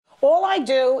All I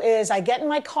do is I get in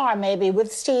my car, maybe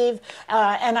with Steve,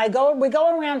 and we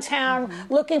go around town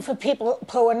looking for people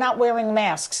who are not wearing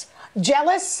masks.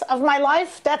 Jealous of my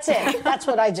life? That's it. That's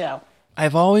what I do.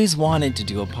 I've always wanted to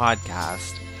do a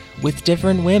podcast with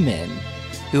different women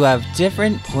who have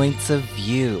different points of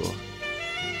view.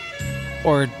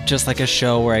 Or just like a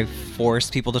show where I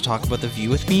force people to talk about The View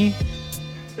with me.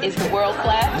 Is the world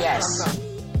flat? Yes.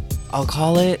 I'll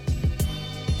call it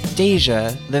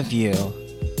Deja The View.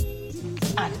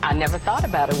 I never thought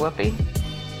about it, Whoopi.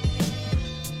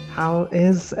 How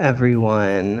is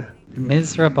everyone?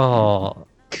 Miserable.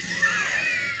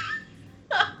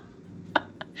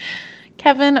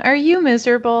 Kevin, are you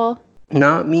miserable?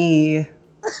 Not me.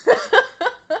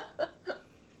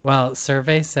 Well,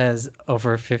 survey says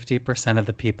over 50% of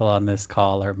the people on this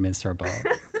call are miserable.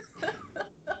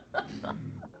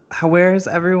 Where's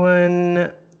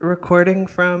everyone recording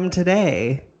from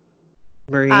today?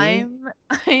 Marie? I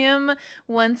am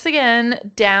once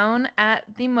again down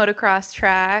at the motocross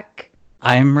track.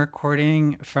 I'm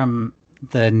recording from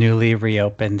the newly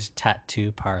reopened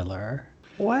tattoo parlor.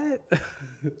 What?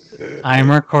 I'm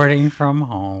recording from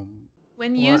home.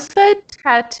 When you said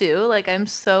tattoo, like I'm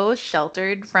so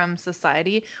sheltered from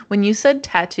society. When you said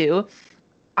tattoo,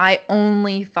 I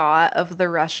only thought of the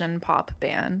Russian pop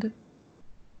band.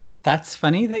 That's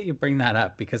funny that you bring that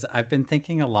up because I've been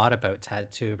thinking a lot about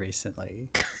tattoo recently.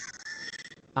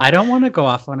 I don't want to go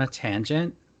off on a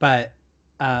tangent, but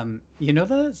you know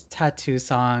the tattoo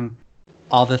song,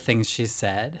 All the Things She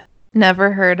Said?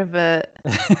 Never heard of it.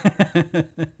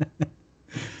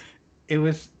 It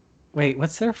was... Wait,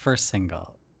 what's their first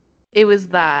single? It was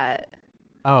that.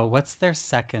 Oh, what's their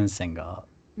second single?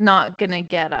 Not Gonna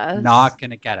Get Us. Not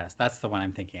Gonna Get Us. That's the one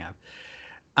I'm thinking of.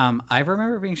 I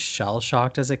remember being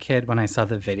shell-shocked as a kid when I saw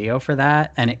the video for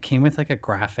that, and it came with like a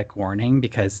graphic warning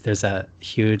because there's a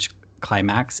huge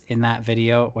climax in that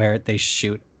video where they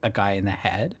shoot a guy in the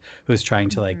head who's trying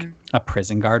to like a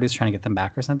prison guard who's trying to get them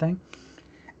back or something.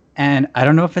 And I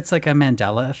don't know if it's like a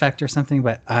Mandela effect or something,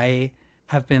 but I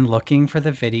have been looking for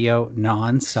the video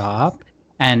nonstop,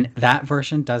 and that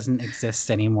version doesn't exist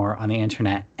anymore on the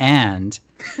internet. And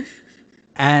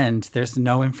there's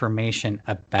no information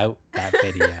about that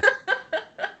video.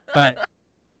 But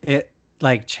it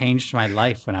like changed my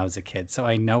life when I was a kid. So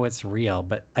I know it's real,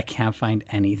 but I can't find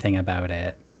anything about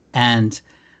it. And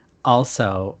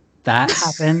also that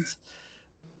happened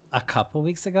a couple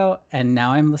weeks ago. And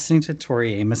now I'm listening to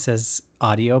Tori Amos's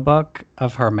audiobook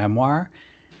of her memoir.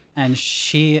 And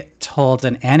she told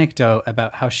an anecdote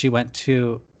about how she went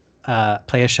to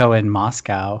play a show in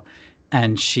Moscow,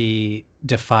 and she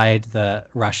defied the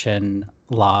Russian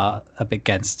law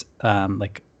against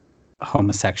like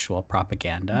homosexual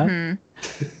propaganda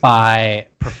by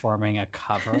performing a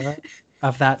cover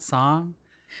of that song.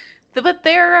 But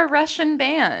they're a Russian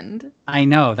band. I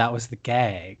know, that was the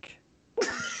gag.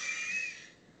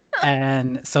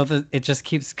 And so it just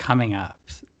keeps coming up.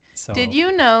 So, did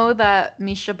you know that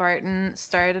Misha Barton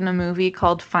starred in a movie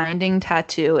called Finding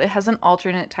Tattoo? It has an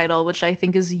alternate title, which I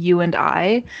think is You and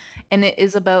I. And it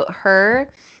is about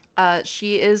her.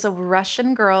 She is a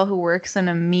Russian girl who works in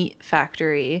a meat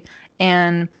factory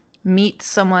and meets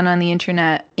someone on the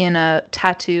internet in a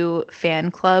tattoo fan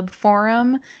club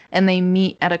forum. And they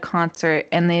meet at a concert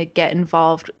and they get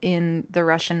involved in the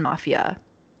Russian mafia.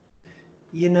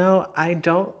 You know, I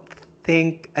don't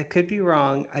think, I could be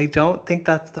wrong, I don't think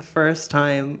that's the first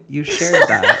time you shared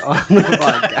that on the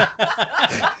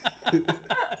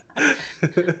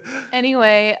podcast.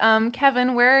 Anyway,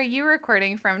 Kevin, where are you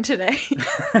recording from today?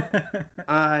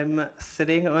 I'm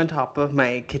sitting on top of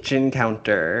my kitchen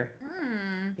counter.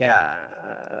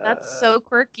 Yeah. That's so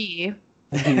quirky.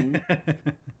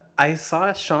 I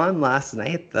saw Sean last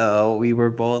night, though. We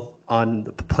were both on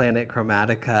the Planet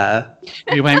Chromatica.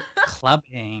 We went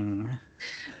clubbing.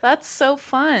 That's so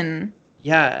fun.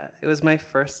 Yeah, it was my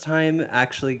first time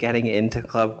actually getting into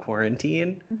club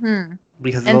quarantine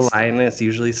because And the line is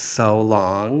usually so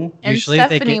long. And Usually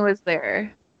Stephanie was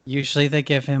there. Usually they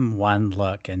give him one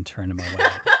look and turn him away.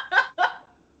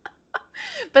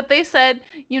 But they said,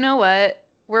 you know what?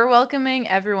 We're welcoming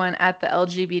everyone at the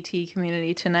LGBT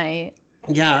community tonight.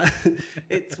 Yeah,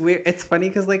 it's weird. It's funny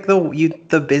because like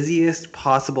the busiest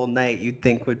possible night you'd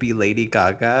think would be Lady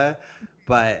Gaga,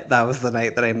 but that was the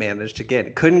night that I managed to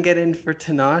get. Couldn't get in for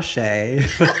Tinashe.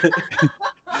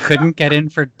 Couldn't get in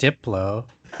for Diplo.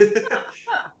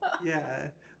 Yeah,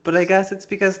 but I guess it's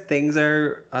because things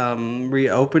are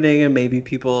reopening and maybe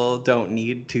people don't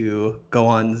need to go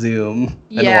on Zoom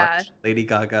and watch Lady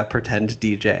Gaga pretend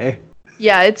DJ.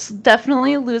 Yeah, it's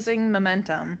definitely losing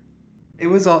momentum. It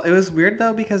was weird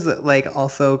though because like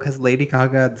also because Lady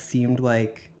Gaga seemed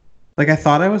like Like, I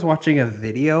thought I was watching a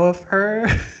video of her,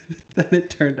 then it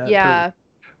turned out to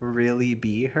really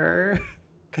be her.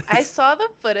 I saw the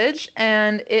footage,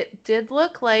 and it did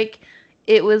look like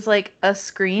it was like a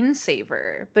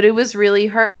screensaver, but it was really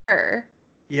her.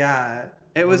 Yeah,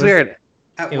 it was weird.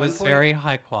 It was very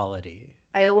high quality.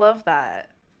 I love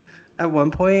that. At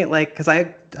one point, like, because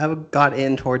I got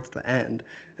in towards the end,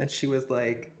 and she was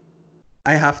like,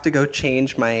 I have to go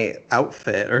change my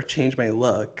outfit or change my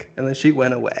look. And then she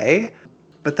went away.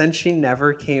 But then she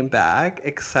never came back,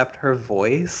 except her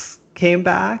voice came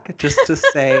back just to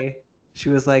say, she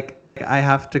was like, I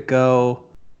have to go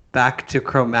back to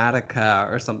Chromatica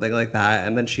or something like that.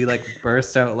 And then she like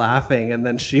burst out laughing, and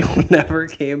then she never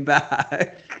came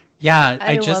back. Yeah,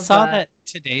 I just saw that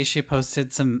today she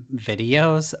posted some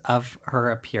videos of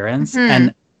her appearance,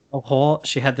 and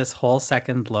she had this whole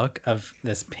second look of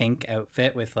this pink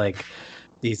outfit with like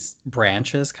these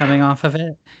branches coming off of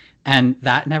it, and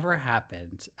that never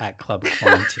happened at Club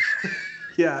Quarantine.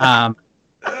 Yeah.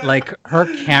 Like her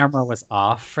camera was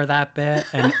off for that bit,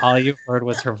 and all you heard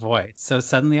was her voice. So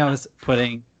suddenly I was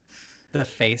putting the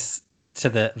face to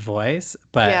the voice,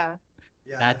 but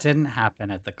that didn't happen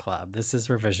at the club. This is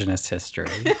revisionist history.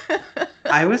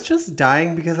 I was just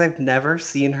dying because I've never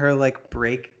seen her like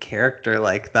break character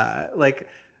like that. Like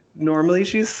normally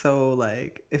she's so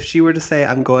like, if she were to say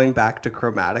I'm going back to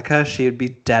Chromatica, she would be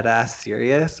dead ass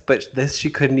serious, but this she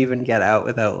couldn't even get out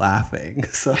without laughing.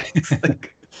 So it's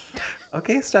like,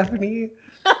 okay, Stephanie.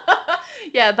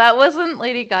 Yeah, that wasn't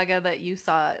Lady Gaga that you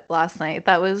saw last night.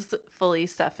 That was fully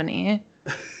Stephanie.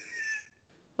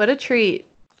 What a treat.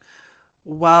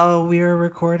 While we were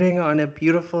recording on a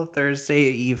beautiful Thursday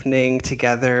evening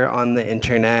together on the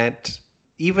internet,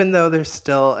 even though there's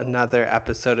still another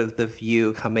episode of The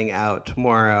View coming out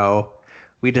tomorrow,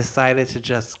 we decided to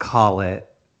just call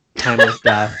it Time of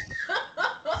Death,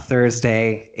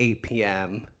 Thursday, 8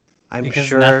 p.m.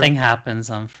 Because nothing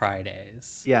happens on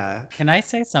Fridays. Yeah. Can I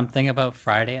say something about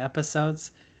Friday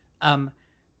episodes?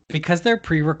 Because they're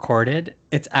pre-recorded,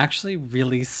 it's actually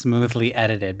really smoothly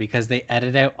edited because they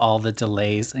edit out all the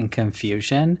delays and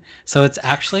confusion. So it's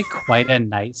actually quite a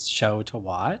nice show to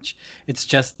watch. It's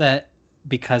just that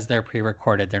because they're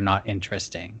pre-recorded, they're not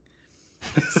interesting.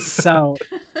 So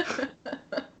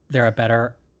they're a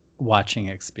better watching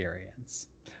experience.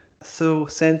 So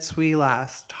since we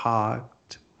last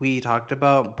talked, we talked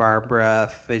about Barbara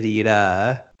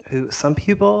Fedida, who some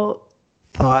people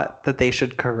thought that they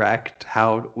should correct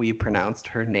how we pronounced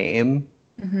her name,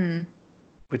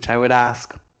 which I would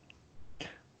ask,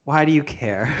 why do you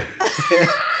care?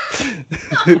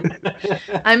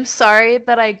 I'm sorry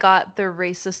that I got the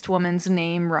racist woman's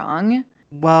name wrong.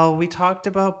 Well, we talked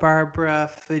about Barbara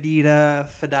Fedida,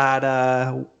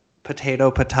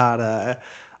 Potato Patata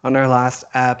on our last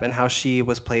app, and how she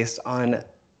was placed on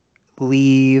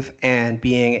leave and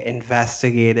being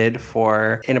investigated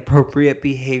for inappropriate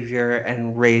behavior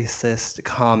and racist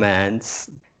comments.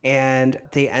 And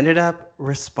they ended up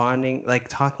responding, like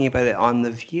talking about it on The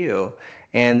View.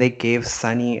 And they gave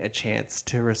Sunny a chance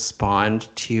to respond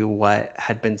to what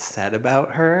had been said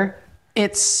about her.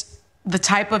 It's the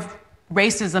type of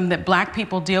racism that Black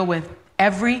people deal with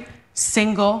every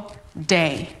single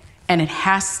day. And it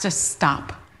has to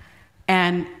stop.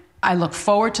 And I look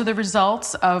forward to the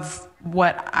results of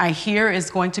what I hear is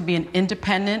going to be an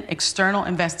independent external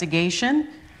investigation.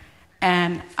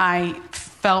 And I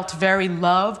felt very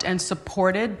loved and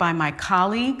supported by my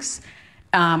colleagues.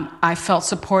 I felt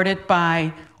supported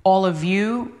by all of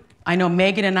you. I know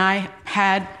Megan and I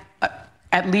had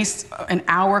at least an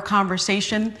hour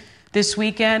conversation this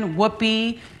weekend.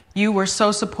 Whoopi, you were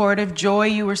so supportive. Joy,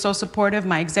 you were so supportive.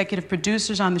 My executive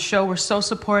producers on the show were so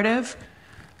supportive.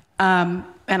 And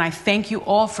I thank you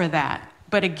all for that.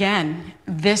 But again,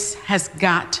 this has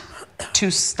got to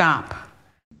stop.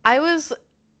 I was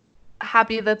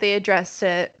happy that they addressed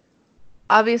it.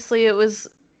 Obviously, it was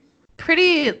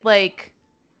pretty, like,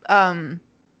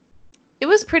 it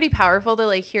was pretty powerful to,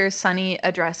 like, hear Sunny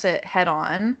address it head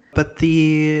on. But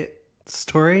the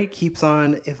story keeps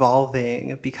on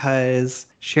evolving because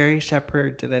Sherri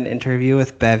Shepherd did an interview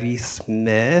with Bevy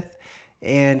Smith,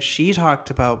 and she talked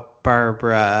about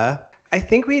Barbara. I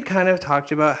think we had kind of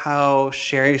talked about how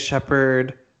Sherri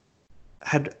Shepherd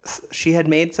had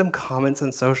made some comments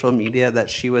on social media that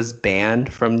she was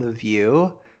banned from The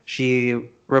View. She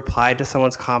replied to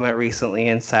someone's comment recently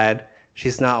and said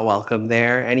she's not welcome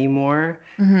there anymore.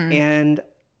 And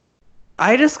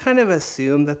I just kind of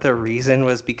assumed that the reason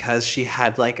was because she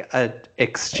had like an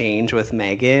exchange with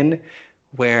Megan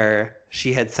where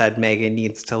she had said Megan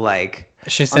needs to like...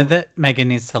 She said that Megan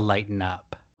needs to lighten up.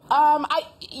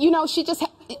 She just...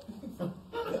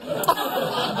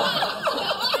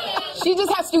 She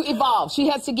just has to evolve. She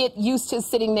has to get used to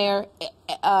sitting there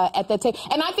at that table.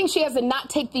 And I think she has to not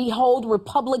take the whole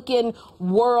Republican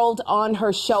world on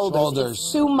her shoulders.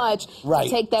 It's too much to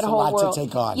take that whole world. To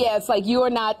take on. Yeah, it's like you are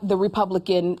not the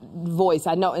Republican voice.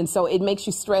 I know. And so it makes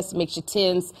you stressed, it makes you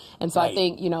tense. And so I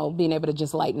think, being able to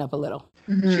just lighten up a little.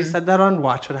 Mm-hmm. She said that on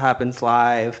Watch What Happens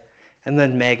Live. And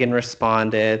then Megan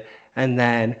responded. And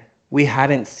then we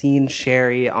hadn't seen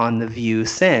Sherri on The View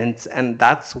since, and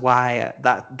that's why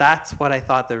that's what I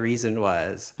thought the reason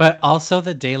was. But also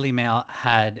the Daily Mail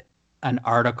had an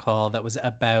article that was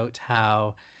about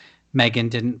how Megan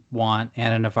didn't want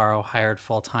Ana Navarro hired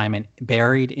full-time, and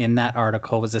buried in that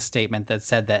article was a statement that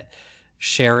said that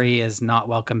Sherri is not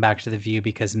welcome back to The View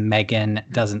because Megan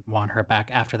doesn't want her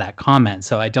back after that comment.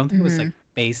 So I don't think it was like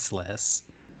baseless.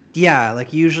 Yeah,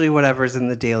 like usually whatever's in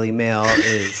the Daily Mail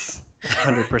is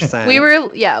 100%.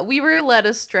 We were led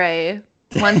astray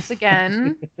once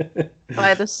again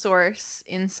by the source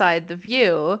inside The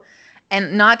View.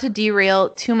 And not to derail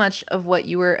too much of what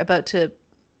you were about to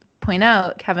point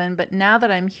out, Kevin, but now that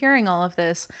I'm hearing all of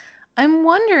this, I'm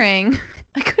wondering,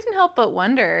 I couldn't help but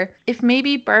wonder if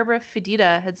maybe Barbara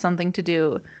Fedita had something to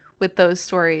do with those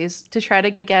stories to try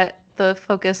to get the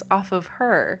focus off of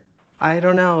her. I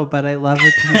don't know, but I love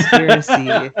a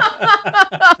conspiracy.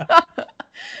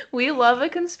 We love a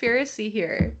conspiracy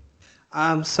here.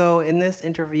 So in this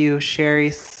interview, Sherri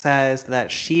says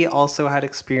that she also had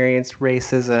experienced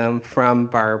racism from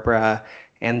Barbara,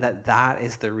 and that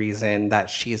is the reason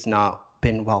that she's not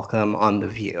been welcome on The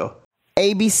View.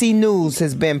 ABC News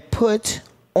has been put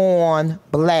on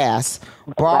blast.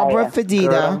 Barbara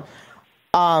Fedita,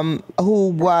 who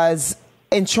was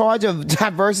in charge of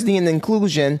diversity and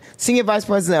inclusion, Senior Vice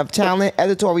President of Talent,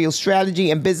 Editorial Strategy,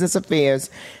 and Business Affairs,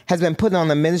 has been put on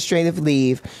administrative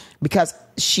leave because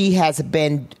she has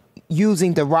been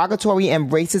using derogatory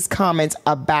and racist comments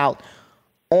about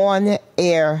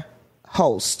on-air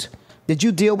host. Did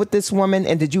you deal with this woman,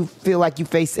 and did you feel like you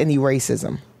faced any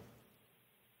racism?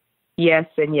 Yes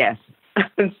and yes.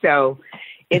 So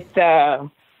you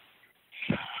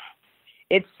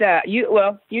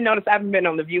notice I haven't been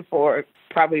on The View for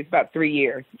probably about 3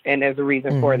 years, and there's a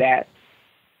reason for that.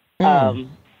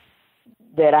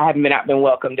 That I haven't been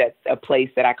welcomed at a place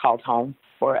that I called home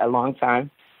for a long time.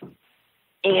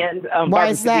 And why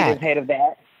is that? Head of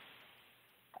that.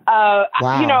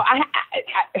 Wow.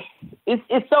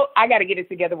 It's so I got to get it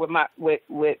together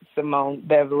with Simone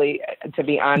Beverly, to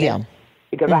be honest,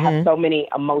 because I have so many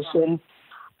emotions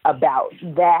about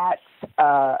that,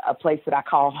 a place that I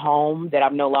call home that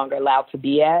I'm no longer allowed to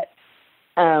be at.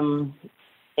 And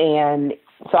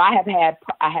so I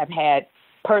have had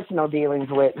personal dealings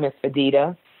with Miss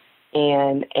Fedita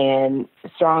and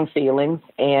strong feelings,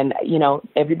 and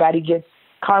everybody gets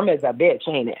karma's a bitch,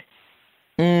 ain't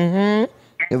it?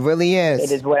 It really is.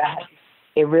 It is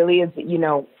it really is.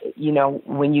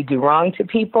 When you do wrong to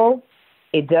people,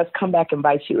 it does come back and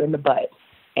bite you in the butt.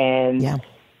 And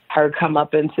her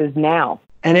comeuppance now.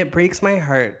 And it breaks my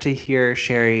heart to hear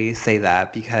Sherri say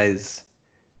that, because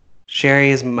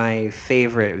Sherri is my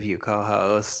favorite View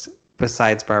co-host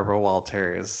besides Barbara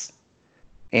Walters.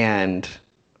 And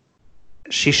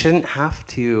she shouldn't have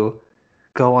to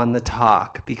go on The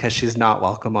Talk because she's not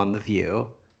welcome on The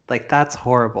View. Like, that's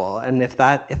horrible. And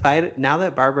now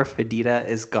that Barbara Fedita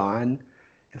is gone,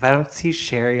 if I don't see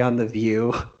Sherri on The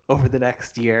View over the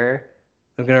next year,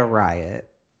 I'm going to riot.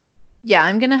 Yeah,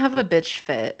 I'm going to have a bitch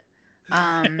fit.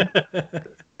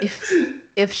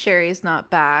 If Sherri's not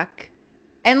back.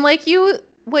 And what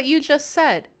you just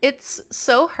said, it's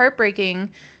so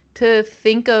heartbreaking to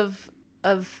think of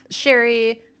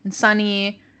Sherri and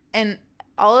Sonny and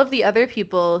all of the other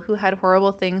people who had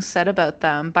horrible things said about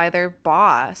them by their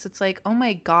boss. It's like, oh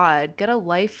my God, get a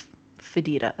life,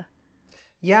 Fedita.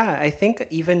 Yeah, I think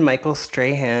even Michael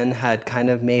Strahan had kind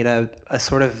of made a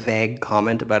sort of vague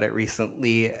comment about it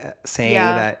recently, saying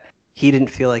that he didn't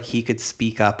feel like he could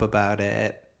speak up about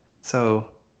it.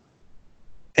 So,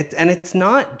 it's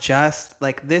not just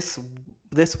like this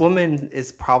woman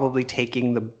is probably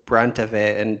taking the brunt of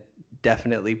it and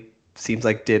definitely seems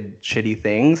like did shitty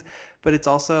things, but it's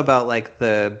also about like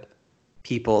the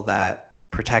people that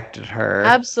protected her.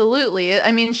 Absolutely.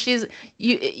 I mean,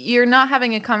 you're not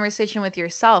having a conversation with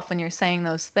yourself when you're saying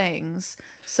those things.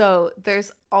 So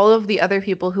there's all of the other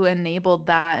people who enabled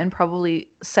that and probably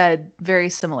said very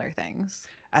similar things.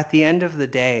 At the end of the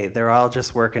day, they're all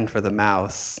just working for the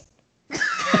mouse.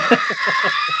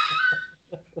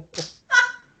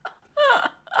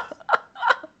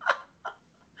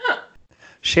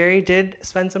 Sherri did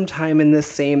spend some time in this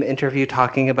same interview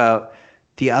talking about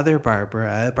the other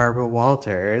Barbara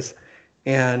Walters,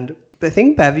 and I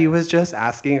think Bevy was just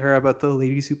asking her about the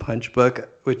Ladies Who Punch book,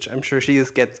 which I'm sure she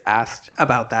just gets asked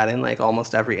about that in like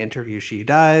almost every interview she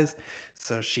does.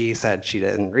 So she said she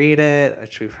didn't read it,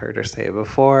 which we've heard her say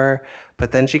before.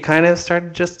 But then she kind of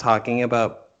started just talking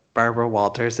about Barbara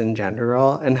Walters in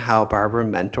general and how Barbara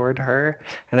mentored her.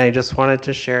 And I just wanted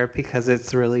to share it because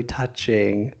it's really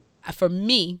touching. For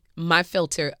me, my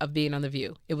filter of being on The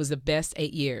View, it was the best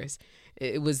 8 years.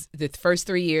 It was the first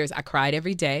 3 years I cried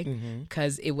every day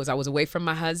because I was away from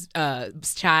my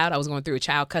child. I was going through a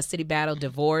child custody battle,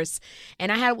 divorce,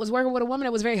 and I was working with a woman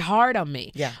that was very hard on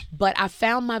me. Yeah. But I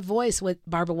found my voice with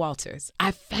Barbara Walters.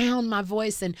 I found my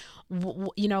voice, and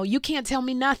you can't tell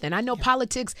me nothing. I know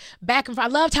politics back and forth. I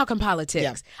love talking politics.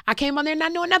 Yeah. I came on there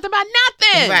not knowing nothing about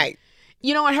nothing. Right.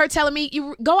 And her telling me,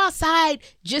 you go outside,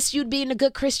 just you being a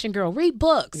good Christian girl, read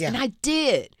books. Yeah. And I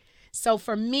did. So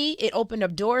for me, it opened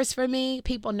up doors for me.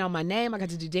 People know my name. I got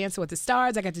to do Dancing with the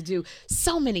Stars. I got to do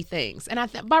so many things. And I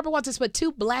think Barbara Walters put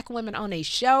 2 black women on a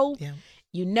show. Yeah.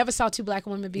 You never saw 2 black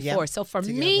women before. So for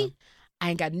me, I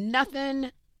ain't got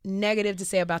nothing negative to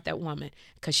say about that woman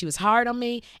because she was hard on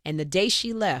me. And the day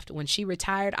she left, when she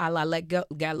retired, got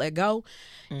let go.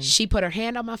 She put her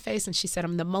hand on my face and she said,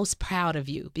 I'm the most proud of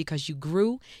you because you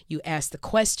grew, you asked the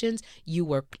questions, you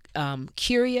were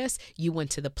curious, you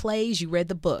went to the plays, you read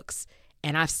the books.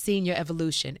 And I've seen your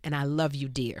evolution, and I love you,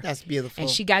 dear. That's beautiful. And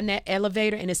she got in that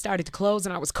elevator, and it started to close,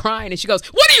 and I was crying. And she goes,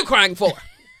 what are you crying for?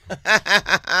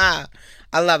 I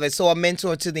love it. So a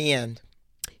mentor to the end.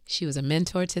 She was a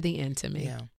mentor to the end to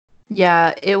me.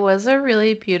 Yeah, it was a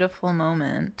really beautiful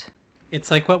moment.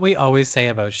 It's like what we always say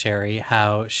about Sherry,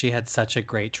 how she had such a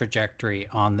great trajectory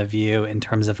on The View in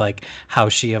terms of like how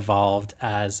she evolved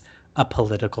as a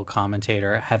political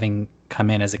commentator, having come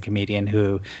in as a comedian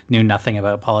who knew nothing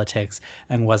about politics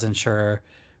and wasn't sure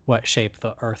what shape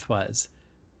the earth was,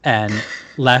 and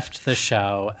left the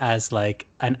show as like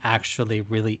an actually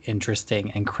really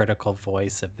interesting and critical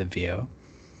voice of The View.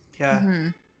 Yeah.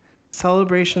 Mm-hmm.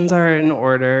 Celebrations are in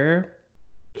order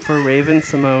for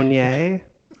Raven-Symoné. Yay.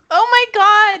 Oh my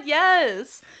God,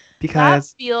 yes.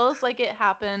 Because that feels like it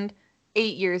happened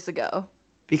 8 years ago.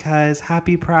 Because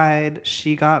Happy Pride,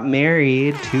 she got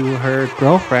married to her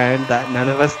girlfriend that none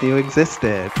of us knew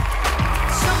existed.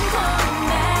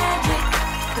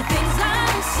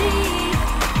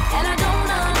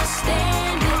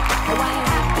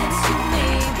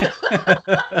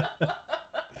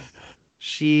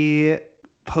 She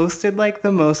posted like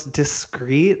the most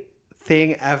discreet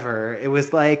thing ever. It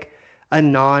was like a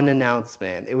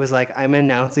non-announcement. It was like, I'm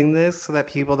announcing this so that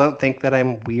people don't think that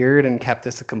I'm weird and kept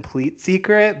this a complete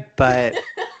secret, but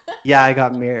yeah, I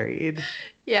got married.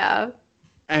 Yeah.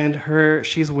 And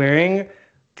she's wearing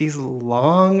these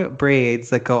long braids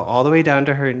that go all the way down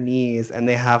to her knees, and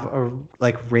they have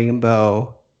like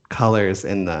rainbow colors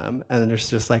in them. And then there's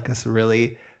just like this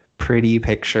really pretty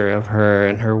picture of her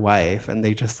and her wife, and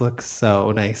they just look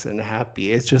so nice and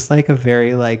happy. It's just like a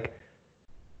very like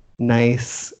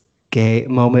nice gay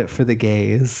moment for the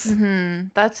gays. Mm-hmm.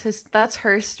 That's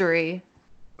her story.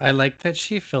 I like that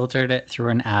she filtered it through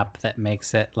an app that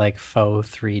makes it like faux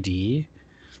 3D.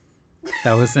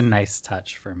 That was a nice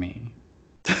touch for me.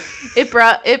 It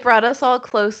brought us all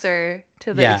closer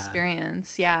to the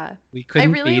experience. Yeah. We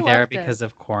couldn't be there because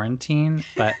of quarantine,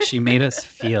 but she made us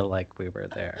feel like we were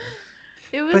there.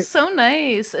 It was so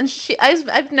nice. And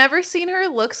I've never seen her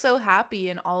look so happy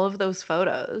in all of those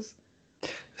photos.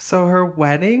 So her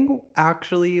wedding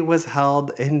actually was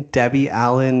held in Debbie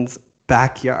Allen's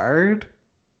backyard,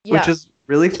 which is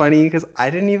really funny because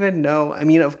I didn't even know. I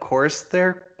mean, of course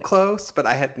they're close, but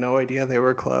I had no idea they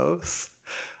were close.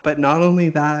 But not only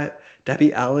that,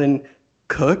 Debbie Allen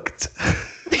cooked.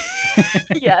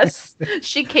 Yes,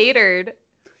 she catered.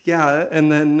 Yeah,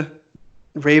 and then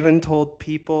Raven told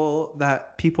People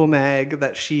Mag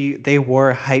that they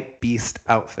wore hype beast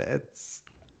outfits.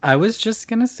 I was just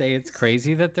gonna say it's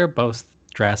crazy that they're both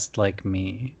dressed like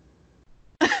me.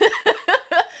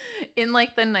 In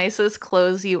like the nicest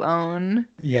clothes you own.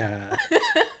 Yeah.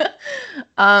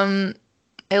 I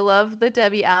love the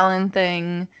Debbie Allen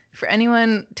thing. For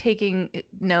anyone taking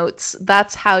notes,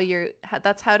 that's how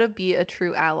to be a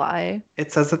true ally.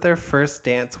 It says that their first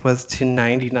dance was to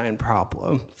 99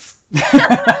 Problems.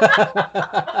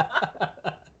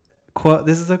 Quote,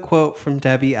 this is a quote from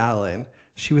Debbie Allen.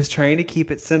 She was trying to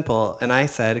keep it simple, and I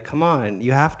said, come on,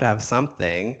 you have to have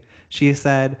something. She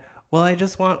said, well, I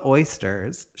just want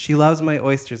oysters. She loves my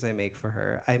oysters I make for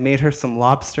her. I made her some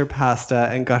lobster pasta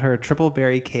and got her a triple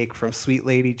berry cake from Sweet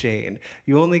Lady Jane.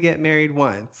 You only get married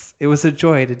once. It was a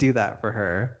joy to do that for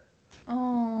her.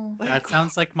 Oh. That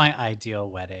sounds like my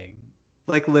ideal wedding.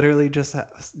 Like literally just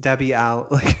Debbie Allen.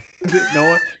 Like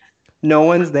No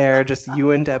one's there, just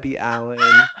you and Debbie Allen.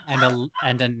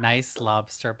 And a nice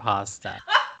lobster pasta.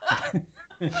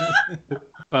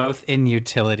 Both in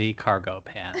utility cargo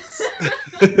pants.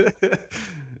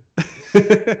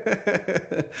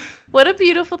 What a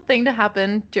beautiful thing to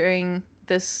happen during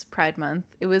this Pride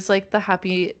Month. It was like the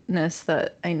happiness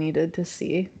that I needed to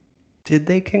see. Did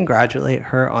they congratulate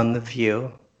her on The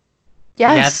View?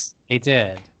 Yes, they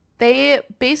did. They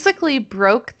basically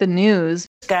broke the news.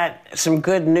 Got some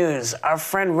good news. Our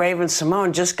friend Raven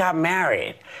Simone just got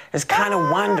married. It's kind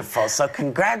of wonderful. So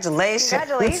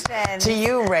congratulations to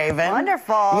you, Raven.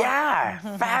 Wonderful. Yeah,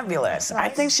 fabulous. I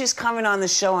think she's coming on the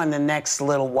show in the next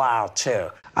little while, too.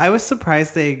 I was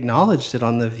surprised they acknowledged it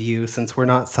on The View since we're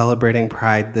not celebrating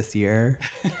Pride this year.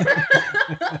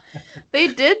 They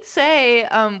did say,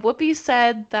 Whoopi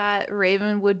said that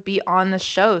Raven would be on the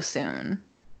show soon.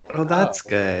 Oh, that's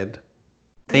good.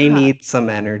 They need some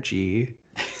energy.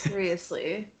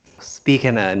 Seriously.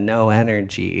 Speaking of no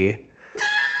energy,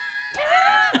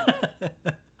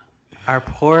 our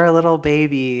poor little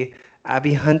baby,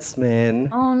 Abby Huntsman,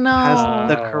 has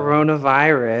the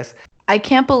coronavirus. I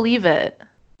can't believe it.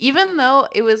 Even though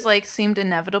it was seemed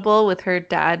inevitable with her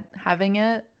dad having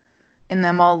it and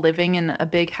them all living in a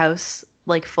big house,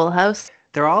 Full House.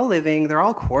 They're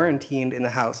all quarantined in the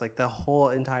house, the whole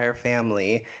entire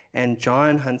family. And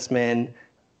John Huntsman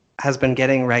has been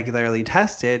getting regularly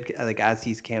tested, as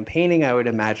he's campaigning. I would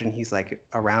imagine he's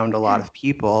around a lot of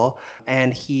people,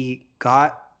 and he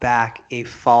got back a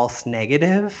false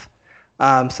negative.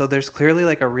 So there's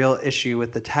clearly a real issue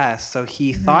with the test. So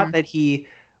he thought that he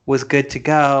was good to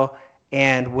go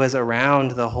and was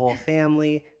around the whole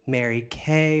family. Mary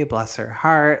Kay, bless her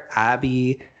heart,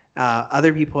 Abby,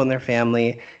 other people in their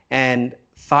family, and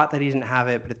thought that he didn't have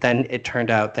it, but then it turned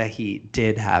out that he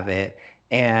did have it.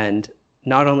 And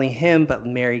not only him, but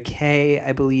Mary Kay,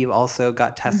 I believe, also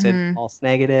got tested false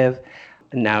negative.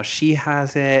 And now she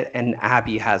has it, and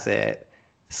Abby has it.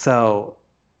 So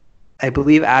I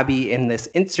believe Abby, in this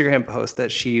Instagram post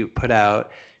that she put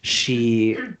out,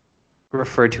 she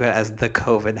referred to it as the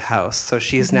COVID house. So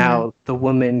she's now the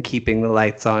woman keeping the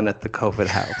lights on at the COVID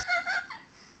house.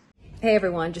 Hey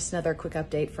everyone, just another quick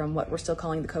update from what we're still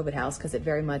calling the COVID house, because it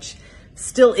very much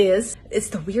still is. It's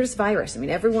the weirdest virus. I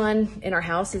mean, everyone in our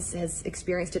house has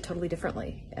experienced it totally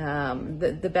differently.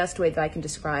 The best way that I can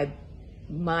describe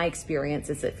my experience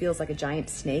is it feels like a giant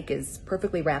snake is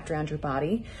perfectly wrapped around your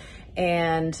body,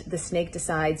 and the snake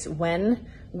decides when,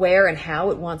 where, and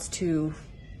how it wants to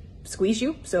squeeze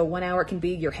you. So 1 hour it can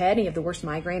be your head and you have the worst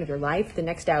migraine of your life. The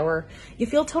next hour you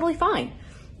feel totally fine.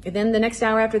 And then the next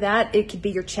hour after that, it could be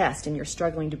your chest and you're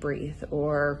struggling to breathe,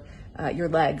 or your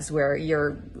legs, where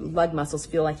your lug muscles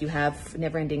feel like you have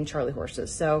never-ending Charlie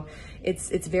horses. So it's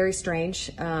very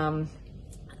strange.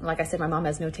 Like I said, my mom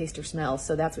has no taste or smell,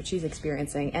 so that's what she's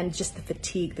experiencing. And just the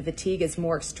fatigue. The fatigue is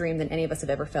more extreme than any of us have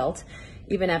ever felt.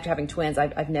 Even after having twins,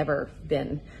 I've never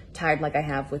been tired like I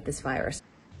have with this virus.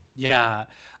 Yeah,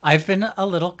 I've been a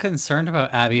little concerned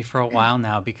about Abby for a while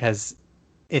now, because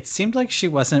it seemed like she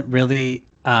wasn't really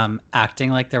acting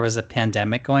like there was a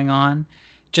pandemic going on.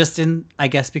 Just I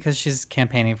guess because she's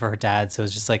campaigning for her dad, so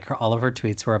it's just all of her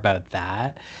tweets were about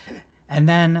that. And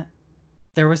then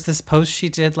there was this post she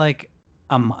did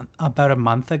about a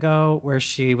month ago where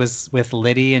she was with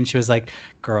Liddy and she was like,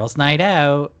 girls' night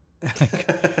out.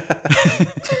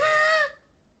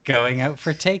 Going out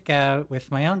for takeout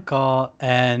with my uncle.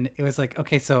 And it was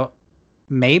okay, so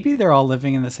maybe they're all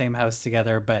living in the same house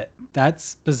together, but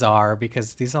that's bizarre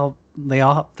because they're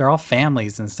all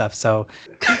families and stuff. So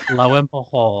lo and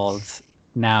behold,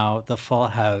 now the Full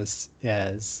House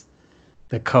is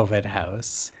the COVID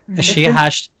house. She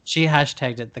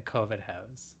hashtagged it the COVID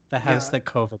house, the house that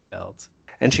COVID built.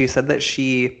 And she said that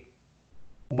she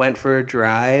went for a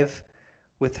drive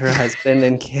with her husband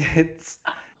and kids,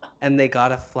 and they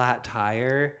got a flat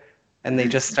tire. And they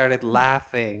just started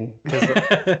laughing, because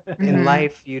in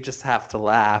life you just have to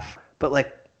laugh. But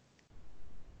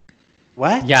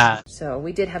what? Yeah. So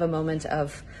we did have a moment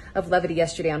of levity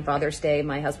yesterday on Father's Day.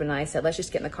 My husband and I said, let's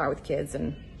just get in the car with kids,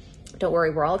 and don't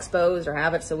worry, we're all exposed or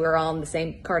have it, so we're all in the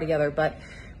same car together. But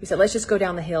we said, let's just go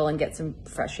down the hill and get some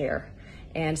fresh air.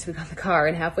 And so we got in the car,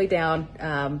 and halfway down,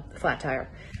 flat tire.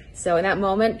 So in that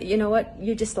moment, you know what?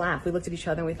 You just laugh. We looked at each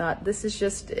other and we thought, this is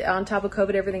just, on top of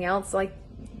COVID, everything else,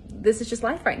 this is just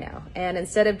life right now. And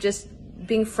instead of just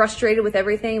being frustrated with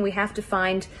everything, we have to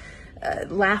find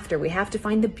laughter. We have to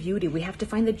find the beauty. We have to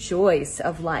find the joys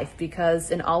of life,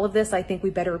 because in all of this, I think we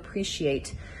better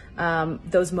appreciate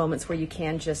those moments where you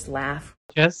can just laugh.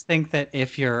 Just think that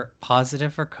if you're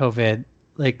positive for COVID,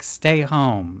 stay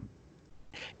home.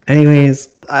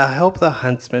 Anyways, I hope the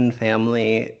Huntsman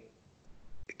family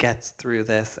gets through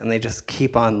this and they just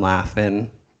keep on laughing.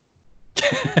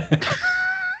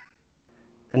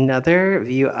 Another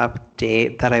View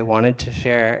update that I wanted to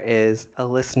share is a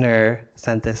listener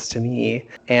sent this to me,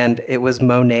 and it was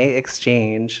Monet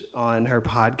Exchange on her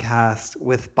podcast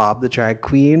with Bob the Drag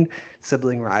Queen,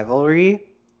 Sibling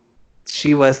Rivalry.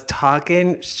 She was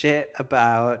talking shit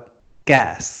about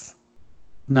Guess.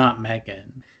 Not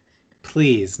Megan.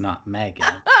 Please, not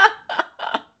Megan.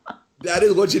 That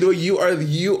is what you're doing. You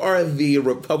are the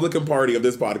Republican Party of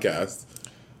this podcast.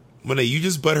 Monet, you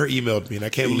just her emailed me, and I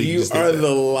can't believe you just are the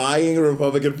lying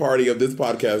Republican Party of this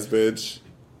podcast, bitch.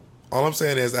 All I'm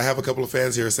saying is I have a couple of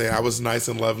fans here saying I was nice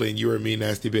and lovely and you were a mean,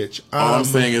 nasty bitch. All I'm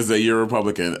saying is that you're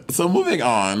Republican. So moving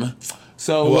on.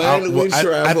 So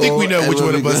I think we know which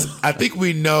one of us. I think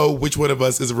we know which one of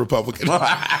us is a Republican.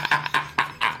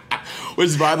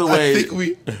 Which, by the way, I think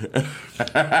we.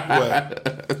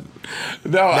 What?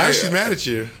 No, now she's mad at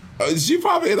you. She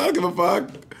probably. I don't give a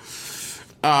fuck.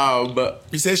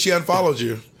 You said she unfollowed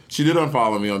you. She did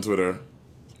unfollow me on Twitter.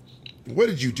 What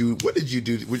did you do?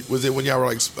 Was it when y'all were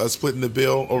like splitting the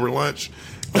bill over lunch?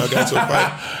 Y'all got into a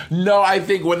fight? No, I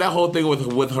think when that whole thing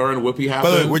with her and Whoopi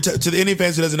happened. By the way, to the Indian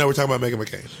fans who doesn't know, we're talking about Meghan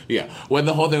McCain. Yeah, when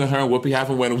the whole thing with her and Whoopi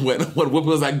happened, when Whoopi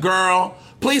was like, "Girl,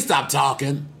 please stop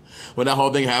talking." When that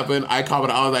whole thing happened, I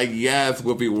commented, I was like, "Yes,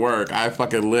 Whoopi, work. I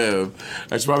fucking live."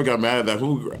 And she probably got mad at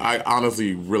that. I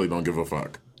honestly really don't give a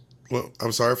fuck. Well,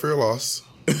 I'm sorry for your loss.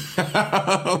 Fuck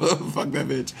that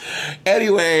bitch.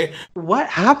 Anyway, what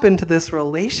happened to this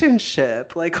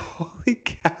relationship? Like, holy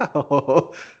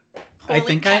cow. I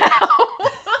think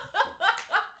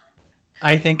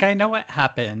I know what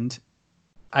happened.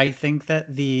 I think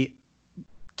that the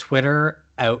Twitter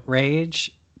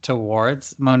outrage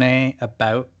towards Monet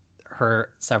about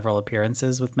her several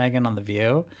appearances with Meghan on The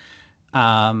View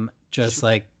just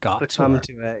got to come her.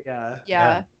 To it.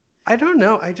 Yeah. I don't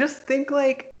know. I just think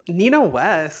Nina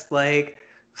West,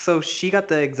 so she got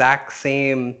the exact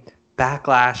same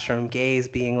backlash from gays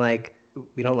being like,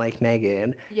 we don't like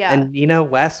Meghan. Yeah. And Nina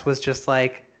West was just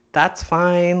like, that's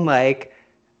fine.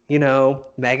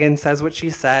 Meghan says what she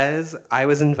says. I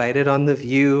was invited on The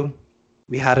View.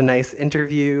 We had a nice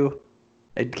interview.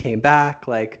 I came back.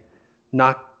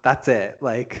 That's it.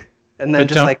 And then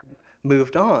just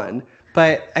moved on.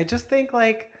 But I just think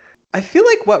I feel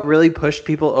like what really pushed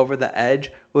people over the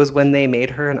edge was when they made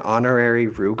her an honorary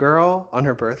Rue Girl on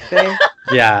her birthday.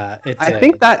 Yeah, I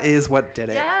think that is what did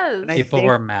it. Yes. People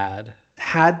were mad.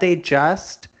 Had they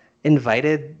just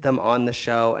invited them on the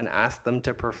show and asked them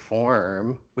to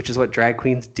perform, which is what drag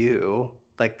queens do,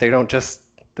 they're not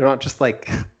just like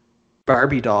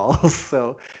Barbie dolls.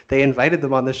 So they invited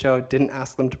them on the show, didn't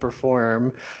ask them to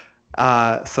perform.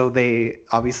 So they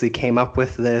obviously came up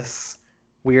with this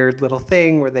weird little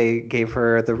thing where they gave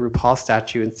her the RuPaul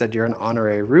statue and said, "You're an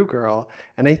honorary Rue Girl."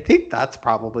 And I think that's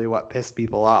probably what pissed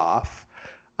people off.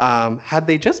 Had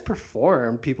they just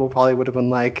performed, people probably would have been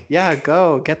like, "Yeah,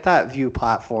 go get that View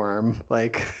platform."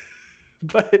 But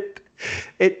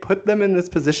it put them in this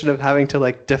position of having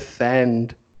to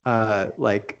defend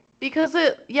Because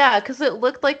it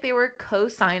looked like they were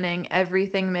co-signing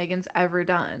everything Meghan's ever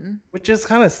done. Which is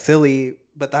kind of silly,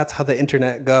 but that's how the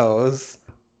internet goes.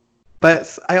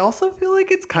 But I also feel like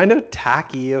it's kind of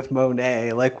tacky of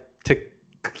Monet, to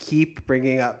keep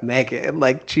bringing up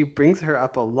Meghan. She brings her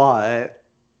up a lot.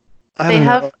 They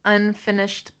have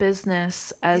unfinished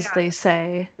business, as they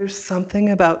say. There's something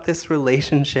about this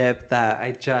relationship that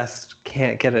I just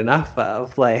can't get enough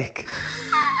of. What's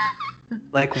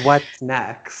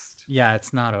next? Yeah,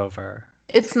 it's not over.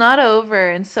 It's not over,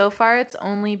 and so far it's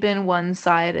only been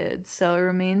one-sided, so it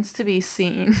remains to be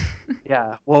seen.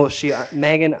 Yeah, well,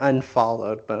 Meghan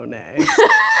unfollowed Monet.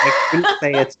 I couldn't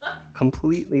say it's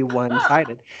completely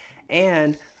one-sided.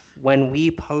 And when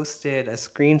we posted a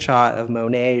screenshot of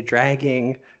Monet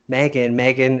dragging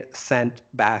Meghan sent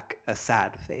back a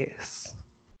sad face.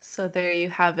 So there you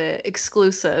have it,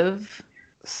 exclusive.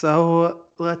 So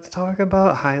let's talk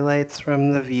about highlights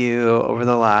from The View over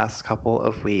the last couple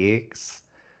of weeks.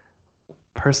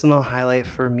 Personal highlight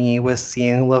for me was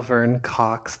seeing Laverne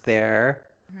Cox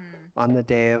there on the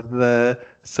day of the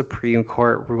Supreme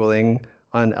Court ruling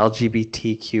on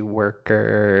LGBTQ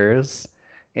workers.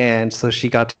 And so she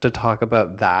got to talk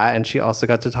about that. And she also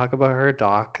got to talk about her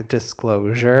doc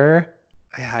Disclosure.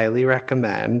 I highly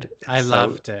recommend. I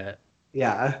loved it.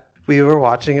 Yeah. We were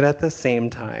watching it at the same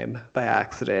time by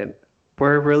accident.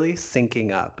 We're really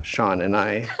syncing up, Sean and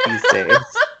I, these days.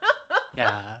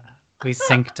 Yeah. We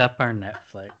synced up our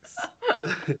Netflix.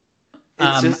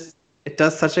 It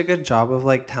does such a good job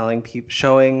of telling people,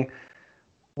 showing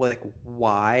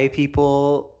why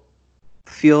people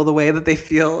feel the way that they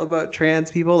feel about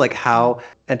trans people, like how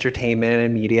entertainment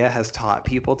and media has taught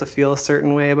people to feel a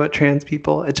certain way about trans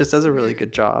people. It just does a really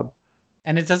good job.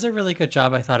 And it does a really good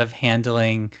job, I thought, of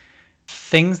handling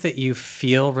things that you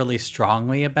feel really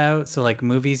strongly about. So like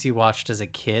movies you watched as a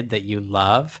kid that you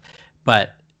love,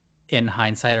 but in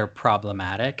hindsight are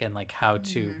problematic, and like how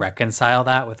to reconcile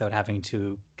that without having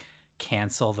to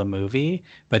cancel the movie,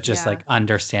 but just like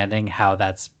understanding how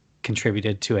that's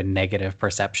contributed to a negative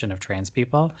perception of trans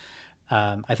people.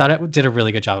 I thought it did a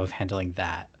really good job of handling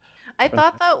that. I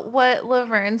thought that what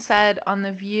Laverne said on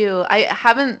The View, I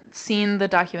haven't seen the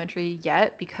documentary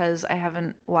yet because I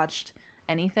haven't watched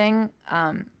anything,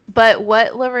 but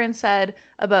what Laverne said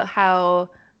about how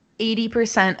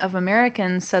 80% of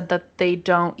Americans said that they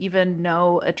don't even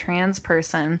know a trans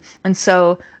person, and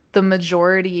so the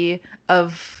majority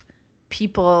of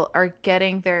people are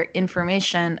getting their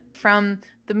information from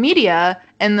the media,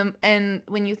 and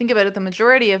when you think about it, the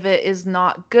majority of it is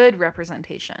not good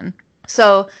representation.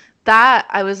 So that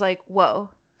I was like,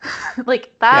 whoa.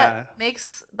 Like that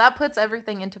puts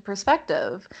everything into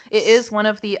perspective. It is one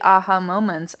of the aha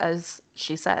moments, as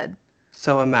she said.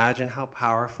 So imagine how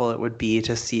powerful it would be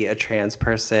to see a trans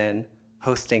person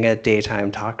hosting a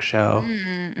daytime talk show.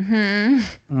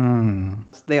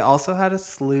 They also had a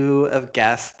slew of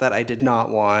guests that I did not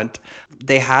want.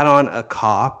 They had on a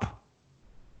cop.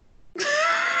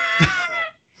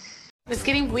 It's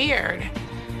getting weird.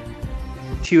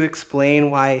 To explain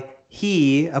why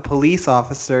he, a police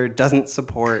officer, doesn't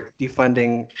support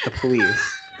defunding the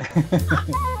police.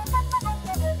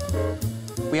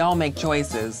 We all make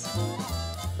choices,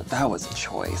 but that was a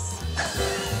choice.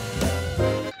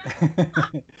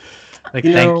 Like,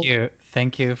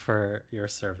 thank you for your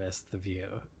service, The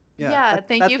View.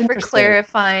 Thank you for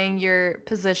clarifying your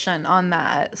position on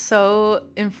that.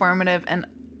 So informative and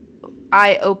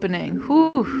eye-opening.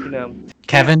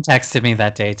 Kevin texted me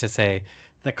that day to say,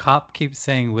 the cop keeps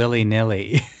saying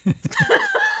willy-nilly.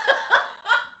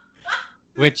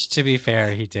 Which, to be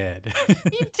fair, he did.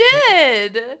 He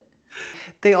did!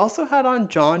 They also had on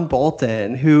John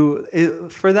Bolton, who,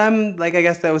 for them, like, I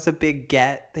guess that was a big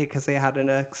get because they had an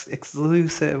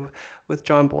exclusive with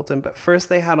John Bolton. But first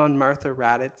they had on Martha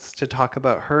Raddatz to talk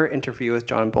about her interview with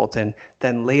John Bolton.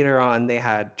 Then later on, they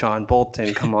had John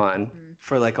Bolton come on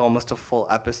for like almost a full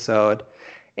episode.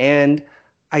 And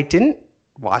I didn't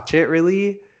watch it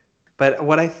really, but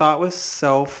what I thought was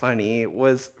so funny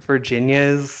was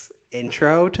Virginia's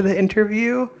intro to the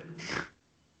interview.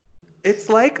 It's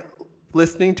like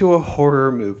listening to a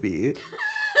horror movie.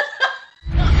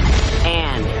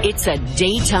 And it's a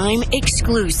daytime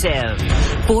exclusive.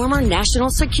 Former National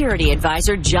Security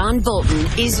Advisor John Bolton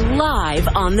is live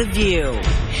on The View.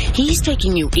 He's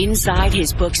taking you inside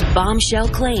his book's bombshell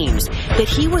claims that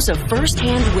he was a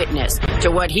first-hand witness to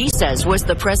what he says was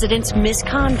the president's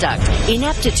misconduct,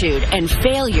 ineptitude, and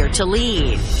failure to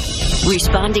lead.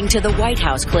 Responding to the White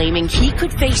House claiming he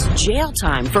could face jail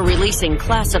time for releasing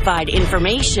classified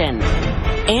information.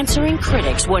 Answering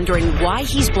critics wondering why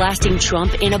he's blasting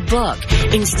Trump in a book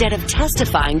instead of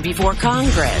testifying before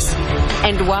Congress.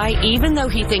 And why, even though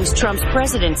he thinks Trump's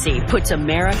presidency puts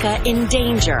America in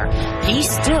danger, he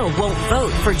still won't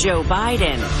vote for Joe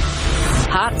Biden.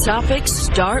 Hot Topics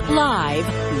start live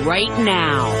right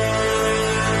now.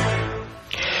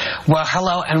 Well,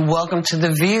 hello and welcome to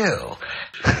The View.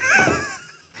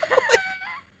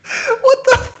 What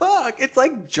the fuck? It's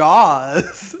like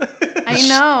Jaws. I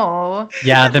know.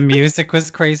 Yeah, the music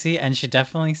was crazy, and she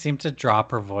definitely seemed to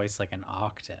drop her voice like an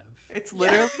octave. It's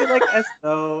literally like as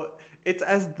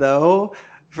though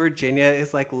Virginia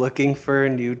is like looking for a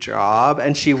new job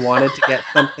and she wanted to get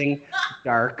something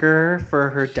darker for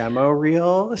her demo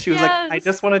reel. She was like, I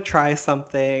just want to try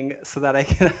something so that I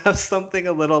can have something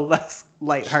a little less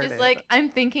lighthearted. She's like,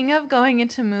 I'm thinking of going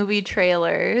into movie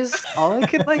trailers. All I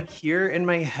could like hear in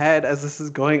my head as this is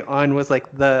going on was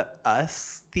like the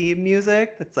Us theme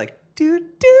music. That's like do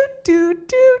do do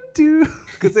do do,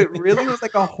 because it really was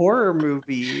like a horror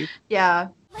movie. Yeah.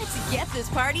 Let's get this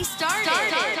party started.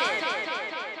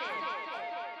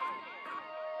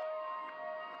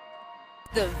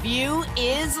 The View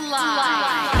is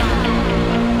live.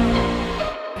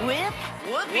 With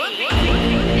Whoopi,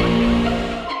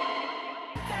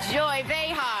 Joy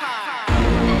Behar,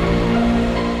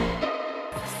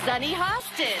 Sunny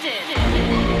Hostin,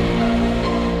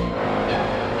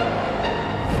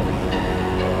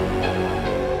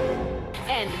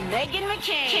 and Meghan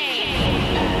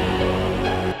McCain.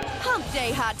 Hump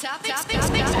Day Hot Topics.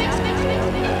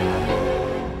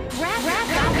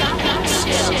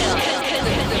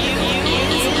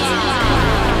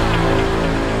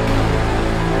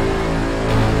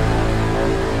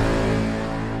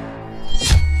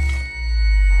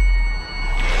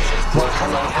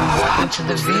 and welcome to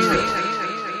The View.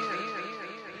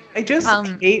 I just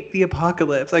hate the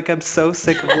apocalypse. Like, I'm so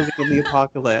sick of living in the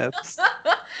apocalypse.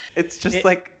 It's just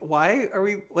why are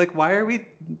we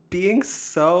being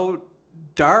so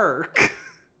dark?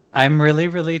 I'm really,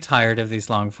 really tired of these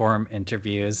long form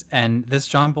interviews. And this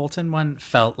John Bolton one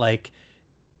felt like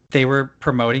they were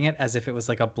promoting it as if it was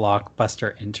like a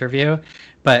blockbuster interview.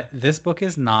 But this book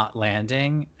is not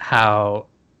landing how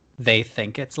they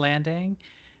think it's landing.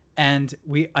 And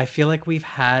I feel like we've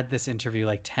had this interview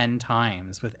like 10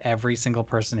 times with every single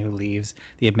person who leaves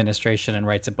the administration and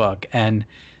writes a book. And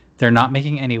they're not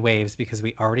making any waves because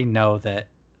we already know that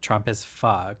Trump is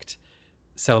fucked.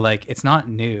 So like, it's not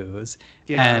news.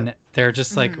 Yeah. And they're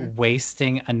just like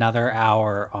wasting another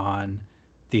hour on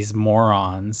these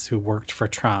morons who worked for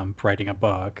Trump writing a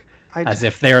book as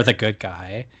if they're the good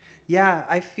guy. Yeah,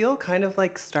 I feel kind of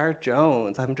like Star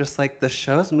Jones. I'm just like, the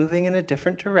show's moving in a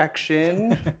different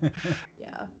direction.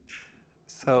 Yeah.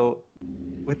 So,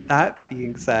 with that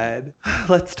being said,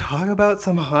 let's talk about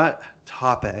some hot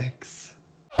topics.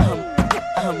 Really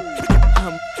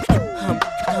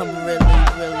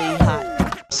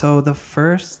hot. So, the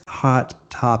first hot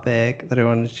topic that I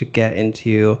wanted to get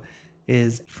into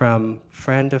is from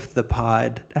friend of the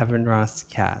pod, Evan Ross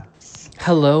Katz.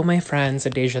 Hello, my friends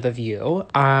of Deja the View.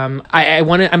 I'm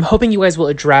hoping you guys will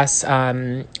address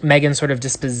Megan's sort of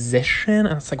disposition.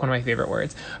 That's like one of my favorite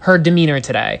words. Her demeanor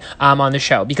today on the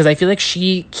show, because I feel like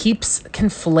she keeps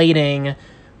conflating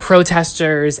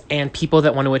protesters and people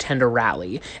that want to attend a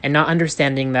rally, and not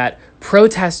understanding that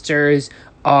protesters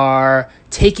are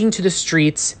taking to the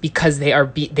streets because they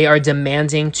are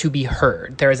demanding to be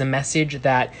heard. There is a message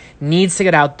that needs to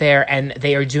get out there, and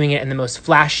they are doing it in the most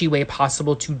flashy way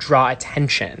possible to draw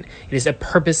attention. It is a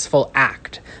purposeful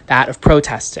act, that of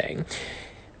protesting.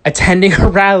 Attending a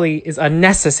rally is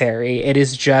unnecessary. It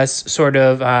is just sort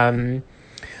of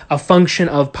a function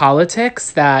of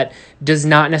politics that does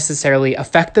not necessarily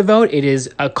affect the vote. It is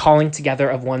a calling together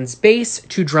of one's base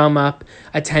to drum up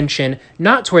attention,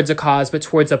 not towards a cause, but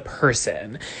towards a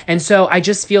person. And so I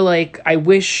just feel like I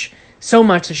wish so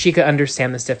much that she could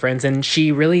understand this difference. And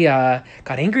she really got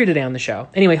angry today on the show.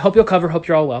 Anyway, hope you'll cover. Hope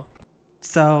you're all well.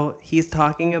 So he's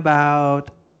talking about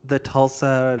the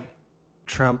Tulsa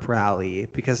Trump rally,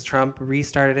 because Trump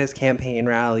restarted his campaign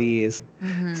rallies.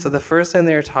 Mm-hmm. So the first time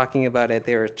they were talking about it,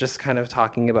 they were just kind of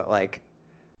talking about like,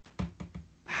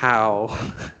 how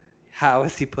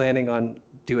is he planning on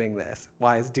doing this?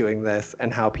 Why is doing this?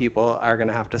 And how people are going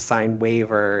to have to sign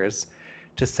waivers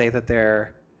to say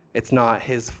that it's not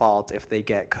his fault if they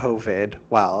get COVID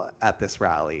while at this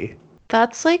rally.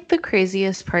 That's like the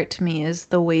craziest part to me, is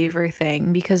the waiver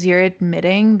thing, because you're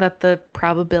admitting that the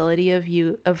probability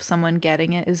of someone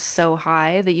getting it is so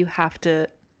high that you have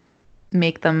to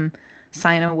make them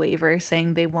sign a waiver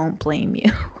saying they won't blame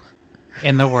you.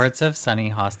 In the words of Sunny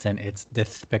Hostin, it's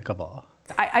despicable.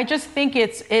 I just think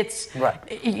it's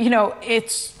right. You know,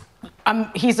 it's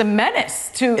he's a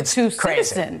menace to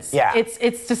citizens. Yeah, it's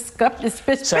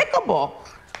despicable.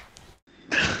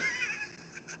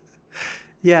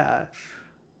 Yeah.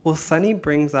 Well, Sunny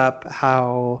brings up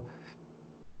how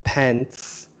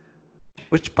Pence,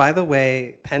 which, by the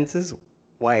way, Pence's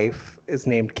wife is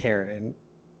named Karen.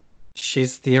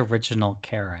 She's the original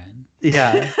Karen.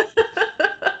 Yeah.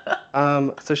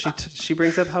 So she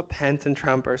brings up how Pence and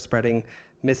Trump are spreading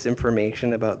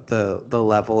misinformation about the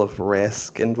level of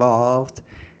risk involved.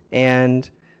 And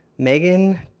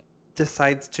Megan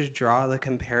decides to draw the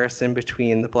comparison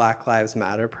between the Black Lives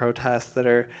Matter protests that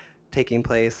are taking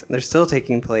place, they're still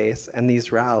taking place, and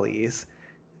these rallies,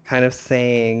 kind of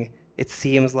saying it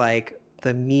seems like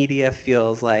the media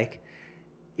feels like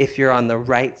if you're on the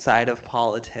right side of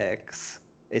politics,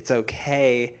 it's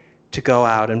okay to go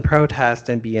out and protest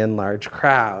and be in large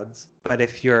crowds. But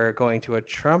if you're going to a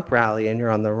Trump rally and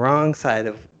you're on the wrong side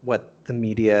of what the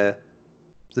media's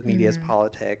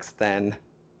politics, then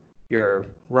you're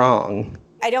wrong.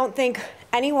 I don't think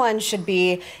anyone should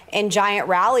be in giant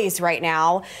rallies right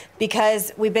now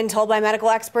because we've been told by medical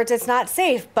experts it's not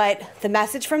safe. But the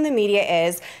message from the media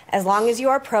is, as long as you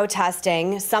are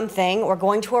protesting something or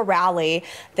going to a rally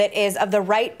that is of the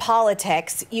right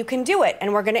politics, you can do it.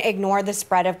 And we're going to ignore the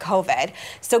spread of COVID.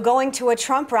 So going to a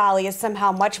Trump rally is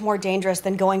somehow much more dangerous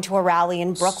than going to a rally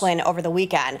in Brooklyn over the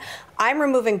weekend. I'm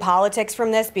removing politics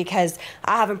from this because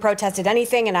I haven't protested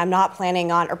anything and I'm not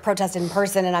planning on, or protested in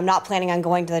person, and I'm not planning on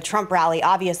going to the Trump rally,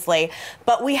 obviously.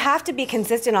 But we have to be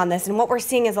consistent on this. And what we're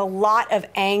seeing is a lot of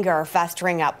anger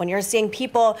festering up. When you're seeing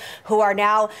people who are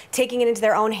now taking it into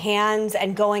their own hands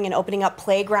and going and opening up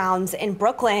playgrounds in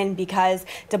Brooklyn because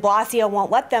de Blasio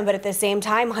won't let them, but at the same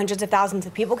time, hundreds of thousands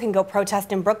of people can go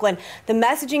protest in Brooklyn. The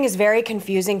messaging is very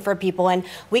confusing for people, and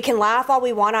we can laugh all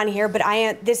we want on here, but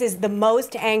this is the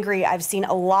most angry I've seen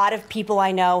a lot of people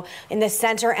I know in the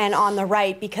center and on the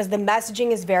right, because the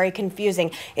messaging is very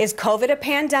confusing. Is COVID a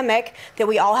pandemic that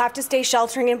we all have to stay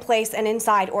sheltering in place and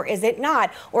inside, or is it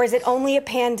not? Or is it only a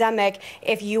pandemic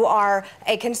if you are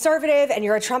a conservative and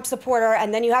you're a Trump supporter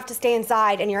and then you have to stay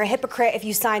inside, and you're a hypocrite if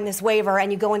you sign this waiver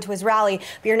and you go into his rally,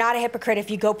 but you're not a hypocrite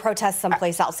if you go protest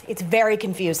someplace else? It's very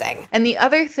confusing. And the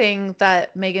other thing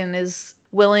that Megyn is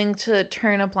willing to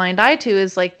turn a blind eye to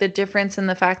is like the difference in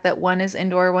the fact that one is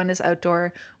indoor, one is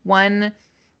outdoor. One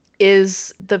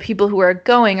is the people who are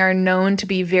going are known to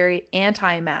be very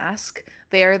anti-mask.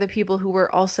 They are the people who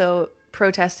were also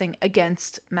protesting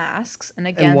against masks and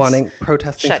against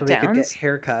protesting shutdowns. So they could get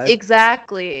haircuts.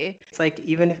 Exactly. It's like,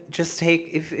 even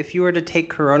if you were to take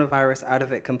coronavirus out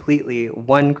of it completely,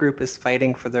 one group is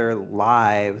fighting for their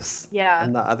lives. Yeah.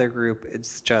 And the other group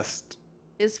is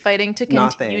fighting to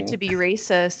continue to be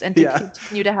racist and to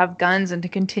continue to have guns and to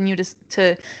continue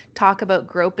to talk about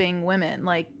groping women.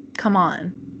 Like, come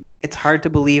on. It's hard to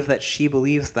believe that she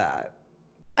believes that.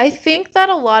 I think that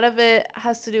a lot of it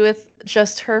has to do with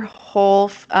just her whole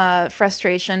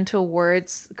frustration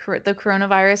towards the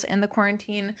coronavirus and the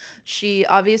quarantine. She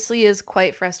obviously is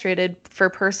quite frustrated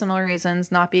for personal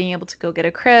reasons, not being able to go get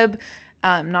a crib,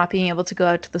 not being able to go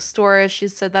out to the store.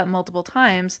 She's said that multiple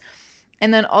times.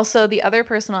 And then also the other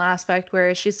personal aspect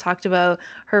where she's talked about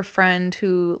her friend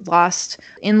who lost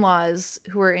in-laws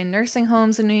who were in nursing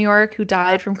homes in New York who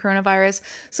died from coronavirus.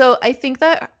 So I think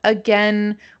that,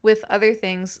 again, with other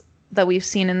things that we've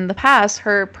seen in the past,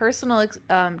 her personal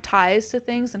ties to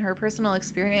things and her personal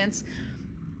experience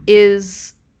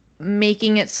is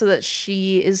making it so that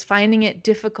she is finding it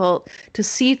difficult to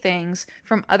see things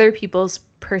from other people's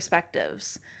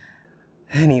perspectives.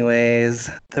 Anyways,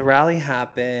 the rally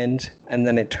happened, and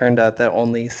then it turned out that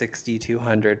only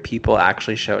 6,200 people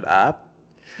actually showed up,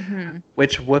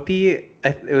 which Whoopi,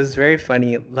 it was very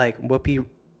funny. Like, Whoopi,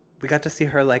 we got to see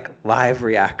her, like, live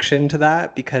reaction to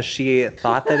that because she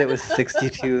thought that it was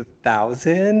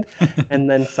 62,000, and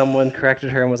then someone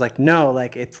corrected her and was like, no,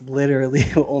 like, it's literally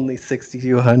only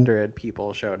 6,200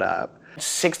 people showed up.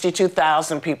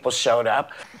 62,000 people showed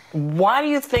up. Why do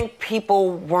you think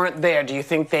people weren't there? Do you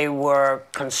think they were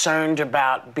concerned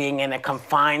about being in a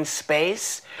confined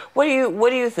space? What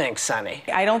do you think, Sunny?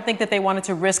 I don't think that they wanted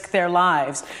to risk their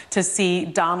lives to see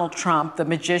Donald Trump, the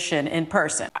magician, in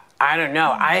person. I don't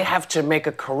know. I have to make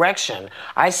a correction.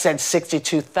 I said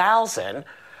 62,000.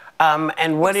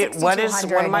 And what is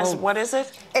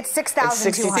it? It's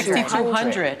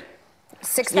 6,200.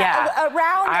 6,200.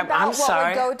 Around about what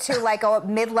would go to like a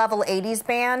mid-level 80s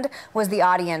band was the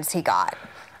audience he got.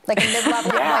 Like a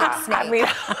mid-level White Snake. I mean,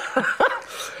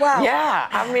 wow. Yeah,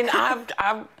 I mean,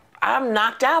 I'm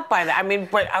knocked out by that. I mean,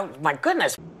 but my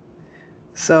goodness.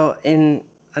 So,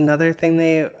 another thing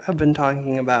they have been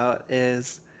talking about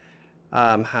is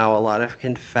how a lot of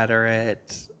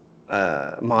Confederate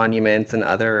monuments and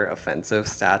other offensive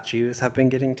statues have been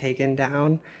getting taken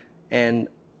down, and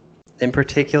in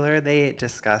particular, they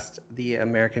discussed the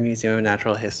American Museum of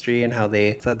Natural History and how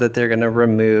they said that they're going to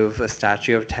remove a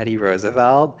statue of Teddy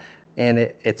Roosevelt. And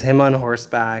it's him on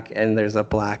horseback, and there's a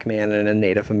black man and a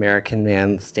Native American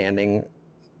man standing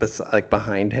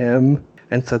behind him.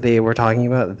 And so they were talking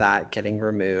about that getting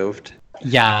removed.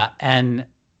 Yeah, and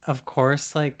of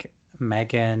course, like,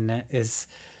 Megyn is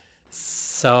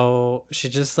she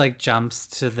just like jumps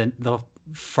to the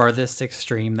furthest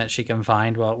extreme that she can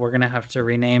find. Well, we're gonna have to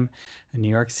rename New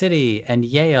York City and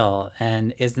Yale,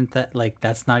 and isn't that like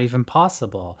that's not even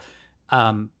possible?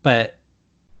 But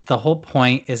the whole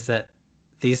point is that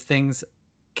these things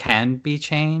can be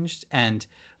changed, and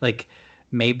like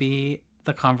maybe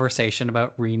the conversation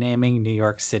about renaming New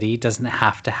York City doesn't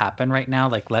have to happen right now.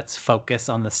 Like, let's focus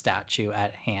on the statue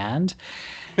at hand.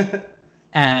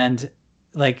 And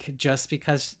like, just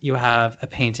because you have a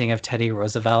painting of Teddy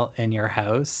Roosevelt in your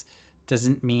house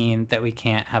doesn't mean that we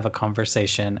can't have a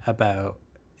conversation about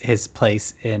his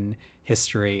place in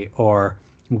history, or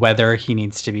whether he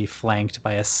needs to be flanked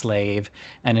by a slave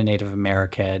and a Native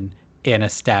American in a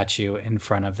statue in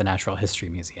front of the Natural History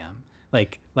Museum.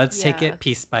 Like, let's take it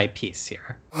piece by piece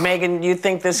here. Megyn, you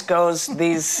think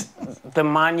the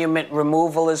monument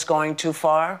removal is going too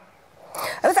far?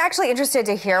 I was actually interested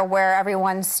to hear where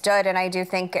everyone stood, and I do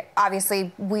think,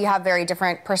 obviously, we have very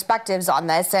different perspectives on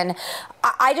this, and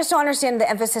I just don't understand the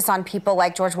emphasis on people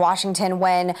like George Washington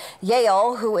when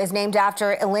Yale, who is named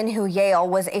after Elihu Yale,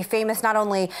 was a famous not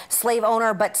only slave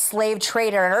owner but slave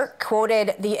trader,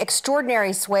 quoted the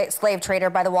extraordinary slave trader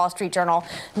by the Wall Street Journal.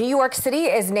 New York City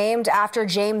is named after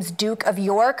James Duke of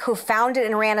York, who founded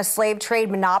and ran a slave trade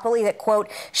monopoly that, quote,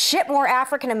 shipped more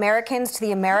African Americans to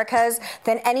the Americas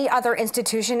than any other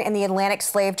institution in the Atlantic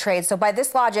slave trade. So by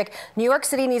this logic, New York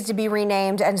City needs to be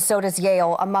renamed, and so does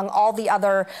Yale, among all the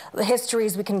other histories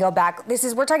we can go back.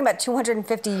 We're talking about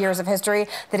 250 years of history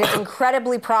that is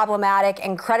incredibly problematic,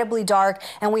 incredibly dark,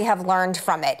 and we have learned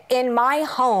from it. In my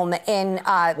home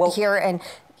here in,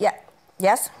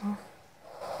 yes?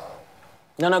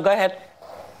 No, go ahead.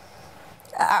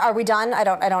 Are we done? I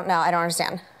don't know. I don't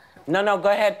understand. No, go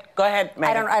ahead. Go ahead,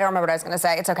 Megan. I don't remember what I was going to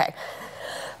say. It's okay.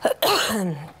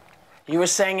 You were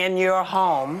saying in your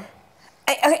home.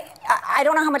 I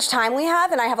don't know how much time we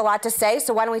have, and I have a lot to say,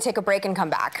 so why don't we take a break and come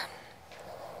back?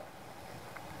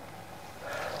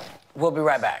 We'll be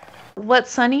right back. What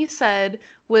Sunny said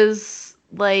was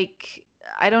like,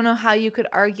 I don't know how you could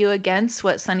argue against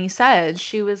what Sunny said.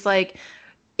 She was like,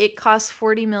 it costs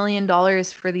 $40 million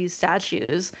for these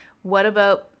statues. What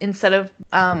about instead of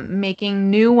making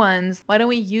new ones, why don't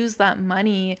we use that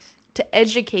money to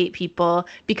educate people?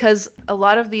 Because a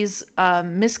lot of these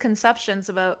misconceptions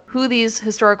about who these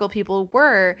historical people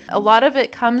were, a lot of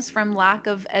it comes from lack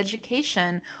of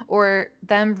education or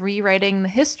them rewriting the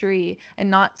history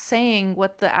and not saying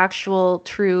what the actual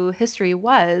true history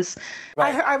was.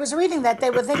 I was reading that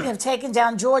they were thinking of taking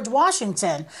down George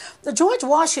Washington. The George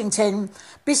Washington,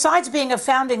 besides being a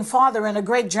founding father and a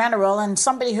great general and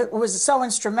somebody who was so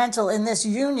instrumental in this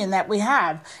union that we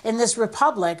have, in this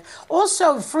republic,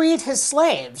 also freed his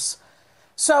slaves.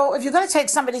 So if you're going to take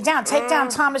somebody down, take down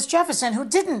Thomas Jefferson, who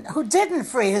didn't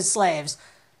free his slaves.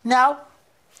 No?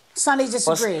 Sonny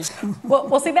disagrees.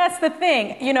 Well, see, that's the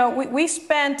thing. You know, we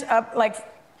spent like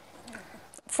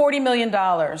 $40 million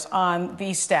on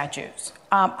these statues.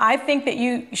 I think that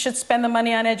you should spend the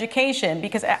money on education,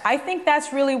 because I think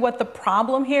that's really what the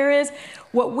problem here is.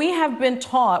 What we have been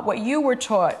taught, what you were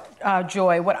taught,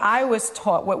 Joy, what I was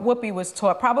taught, what Whoopi was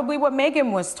taught, probably what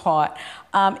Megan was taught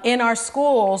in our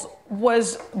schools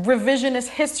was revisionist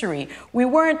history. We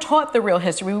weren't taught the real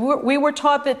history. We were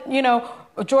taught that, you know,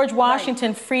 George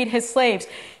Washington freed his slaves.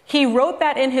 He wrote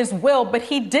that in his will, but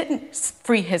he didn't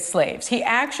free his slaves. He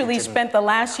actually spent the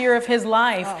last year of his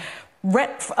life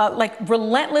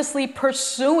relentlessly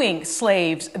pursuing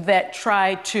slaves that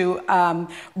tried to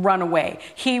run away.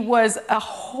 He was a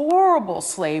horrible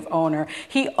slave owner.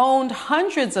 He owned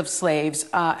hundreds of slaves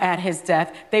at his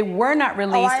death. They were not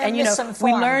released. And, you know,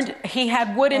 we learned he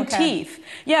had wooden teeth.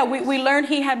 Yeah, we learned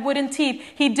he had wooden teeth.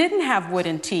 He didn't have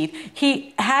wooden teeth.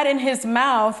 He had in his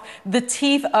mouth the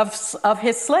teeth of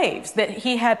his slaves that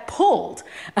he had pulled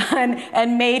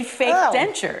and made fake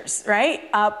dentures,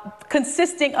 right?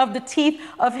 Consisting of the teeth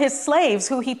of his slaves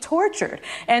who he tortured.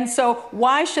 And so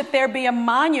why should there be a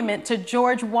monument to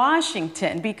George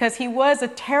Washington? Because he was a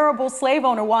terrible slave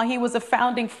owner. While he was a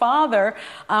founding father,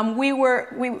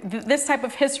 this type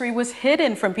of history was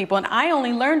hidden from people. And I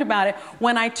only learned about it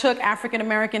when I took African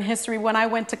American history when I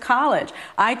went to college.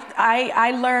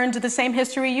 I learned the same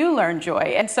history you learned,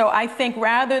 Joy. And so I think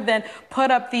rather than put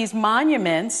up these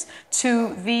monuments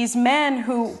to these men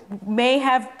who may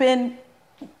have been,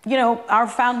 you know, our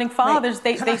founding fathers,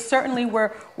 they certainly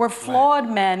were flawed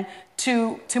men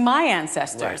to my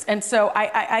ancestors. And so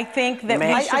I think that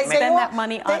we should spend that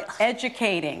money on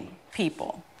educating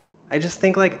people. I just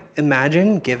think, like,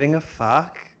 imagine giving a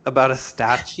fuck about a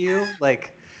statue.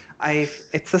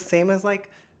 It's the same as,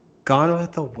 like, Gone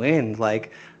with the Wind.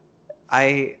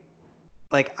 I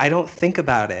don't think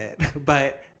about it,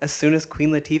 but as soon as Queen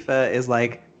Latifah is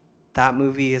like, that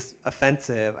movie is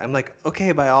offensive, I'm like,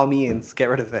 okay, by all means, get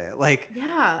rid of it.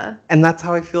 Yeah. And that's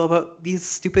how I feel about these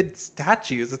stupid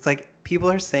statues. It's like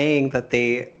people are saying that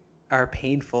they are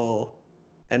painful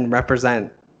and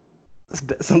represent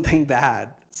something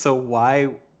bad. So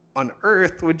why on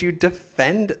earth would you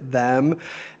defend them?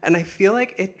 And I feel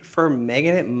like for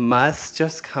Megan, it must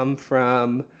just come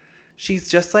from, she's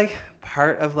just like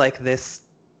part of like this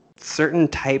certain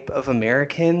type of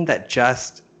American that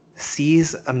just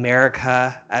sees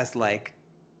America as like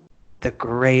the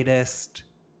greatest,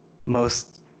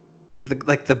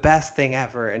 the best thing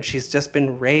ever. And she's just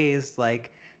been raised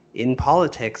like in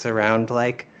politics around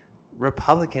like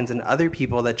Republicans and other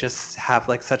people that just have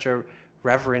like such a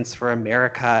reverence for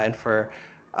America and for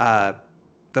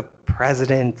the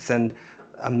presidents and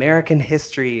American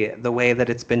history, the way that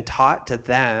it's been taught to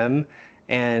them,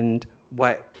 and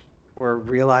what we're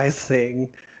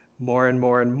realizing more and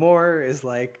more and more is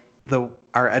like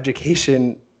our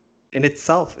education in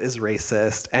itself is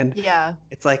racist. And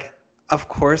it's like, of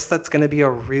course, that's going to be a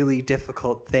really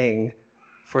difficult thing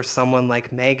for someone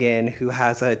like Megan, who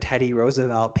has a Teddy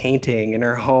Roosevelt painting in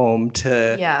her home,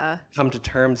 to come to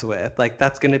terms with. Like,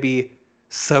 that's going to be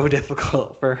so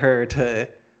difficult for her to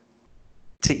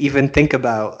even think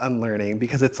about unlearning,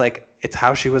 because it's like, it's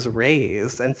how she was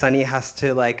raised. And Sunny has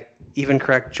to like even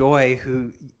correct Joy,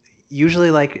 who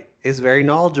usually like is very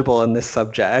knowledgeable in this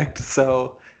subject.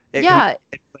 So it's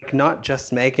like not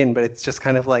just Megan, but it's just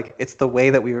kind of like, it's the way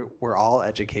that we're all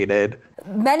educated.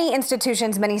 Many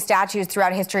institutions, many statutes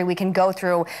throughout history we can go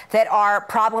through that are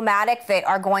problematic, that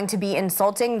are going to be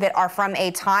insulting, that are from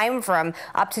a time from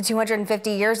up to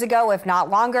 250 years ago, if not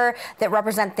longer, that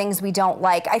represent things we don't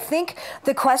like. I think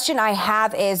the question I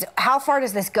have is, how far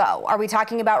does this go? Are we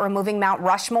talking about removing Mount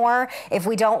Rushmore if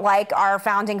we don't like our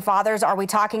founding fathers? Are we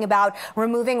talking about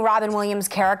removing Robin Williams'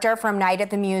 character from Night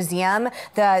at the Museum,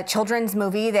 the children's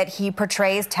movie that he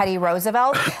portrays Teddy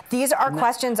Roosevelt? These are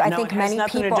questions I think many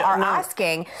people are asking.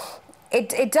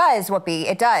 It does, Whoopi.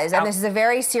 It does. And this is a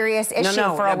very serious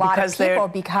issue for a lot of people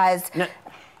because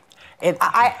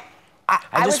I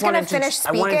was going to finish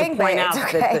speaking, but it's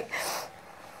okay.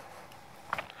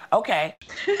 Okay.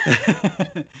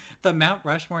 The Mount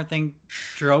Rushmore thing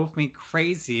drove me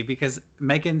crazy because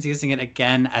Megan's using it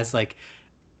again as like,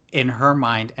 in her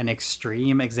mind, an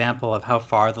extreme example of how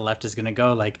far the left is going to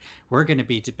go. Like, we're going to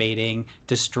be debating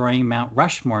destroying Mount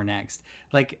Rushmore next.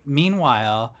 Like,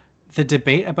 meanwhile, the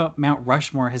debate about Mount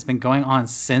Rushmore has been going on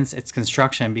since its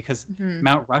construction, because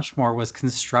Mount Rushmore was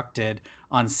constructed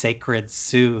on sacred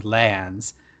Sioux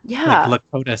lands. Like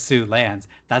Lakota Sioux lands.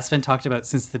 That's been talked about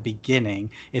since the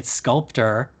beginning. Its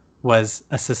sculptor was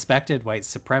a suspected white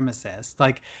supremacist.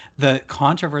 Like, the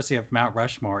controversy of Mount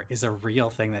Rushmore is a real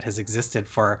thing that has existed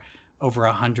for over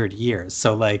 100 years.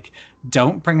 So like,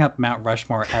 don't bring up Mount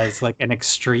Rushmore as like an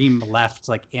extreme left,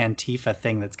 like Antifa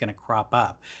thing that's going to crop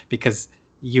up, because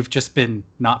you've just been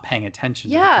not paying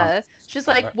attention. Yeah. She's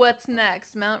like, what's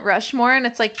next? Mount Rushmore? And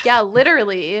it's like, yeah,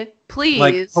 literally, please.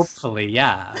 Like, hopefully,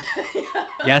 yeah.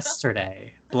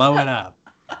 Yesterday. Blow it up.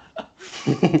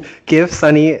 Give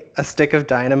Sunny a stick of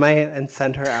dynamite and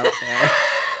send her out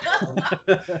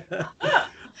there.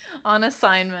 On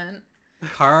assignment.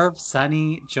 Carve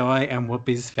Sunny, Joy, and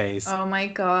Whoopi's face. Oh my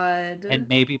god. And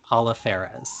maybe Paula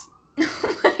Ferris.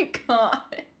 Oh my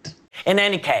god. In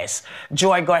any case,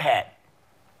 Joy, go ahead.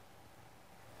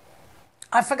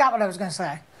 I forgot what I was going to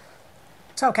say.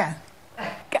 It's okay.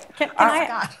 Can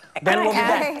I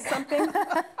add something?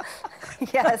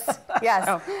 Yes.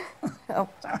 Oh.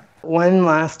 One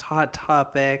last hot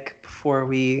topic before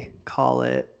we call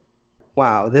it.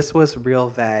 Wow, this was real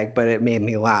vague, but it made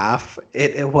me laugh.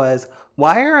 It was,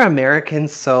 why are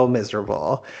Americans so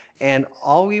miserable? And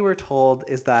all we were told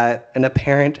is that an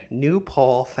apparent new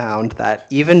poll found that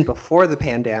even before the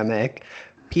pandemic,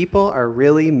 people are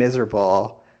really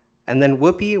miserable. And then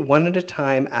Whoopi, one at a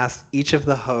time, asked each of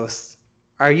the hosts,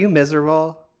 are you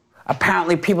miserable?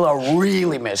 Apparently people are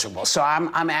really miserable. So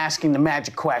I'm asking the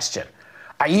magic question.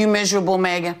 Are you miserable,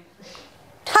 Megan?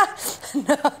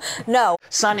 No.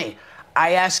 Sunny,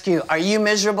 I ask you, are you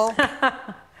miserable?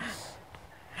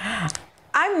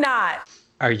 I'm not.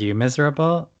 Are you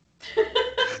miserable?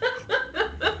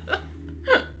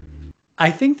 I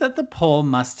think that the poll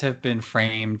must have been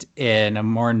framed in a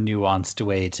more nuanced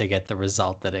way to get the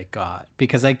result that it got.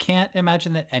 Because I can't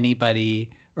imagine that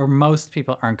anybody, or most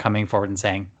people, aren't coming forward and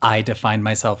saying, I define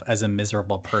myself as a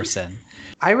miserable person.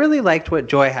 I really liked what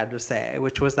Joy had to say,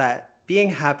 which was that being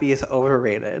happy is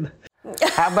overrated.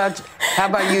 How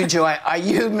about you, Joy? Are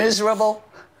you miserable?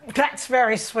 That's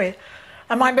very sweet.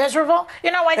 Am I miserable? You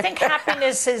know, I think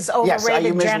happiness is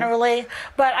overrated generally,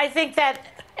 but I think that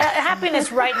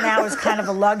happiness right now is kind of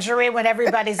a luxury when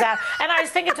everybody's out. And I was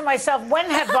thinking to myself, when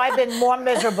have I been more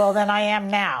miserable than I am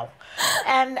now?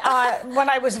 And when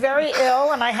I was very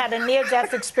ill and I had a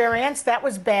near-death experience, that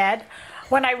was bad.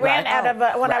 When I ran out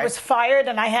of, when I was fired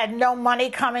and I had no money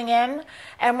coming in,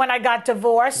 and when I got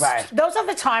divorced, those are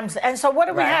the times. And so what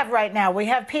do we have right now? We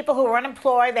have people who are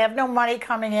unemployed, they have no money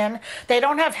coming in, they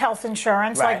don't have health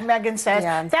insurance, like Megan says.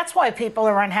 Yeah. That's why people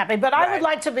are unhappy. But I would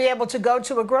like to be able to go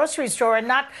to a grocery store and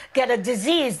not get a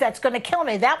disease that's going to kill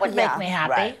me. That would make me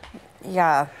happy.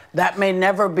 Yeah. That may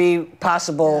never be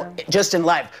possible just in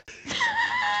life.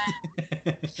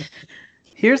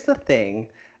 Here's the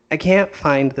thing. I can't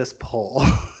find this poll.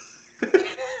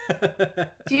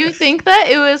 Do you think that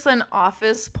it was an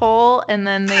office poll and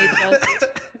then they just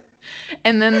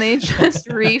And then they just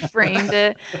reframed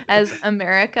it as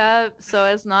America so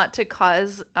as not to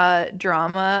cause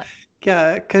drama.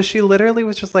 Yeah, because she literally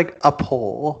was just like a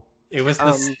poll. It was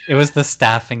the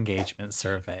staff engagement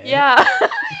survey. Yeah.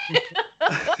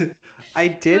 I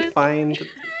did find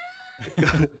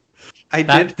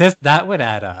that would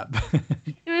add up.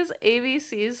 It was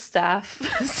ABC's staff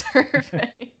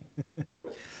survey.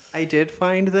 I did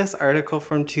find this article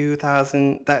from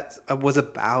 2000 that was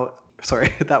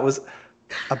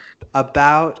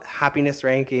about happiness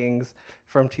rankings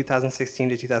from 2016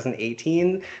 to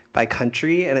 2018 by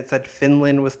country, and it said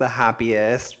Finland was the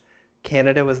happiest,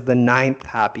 Canada was the 9th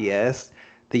happiest,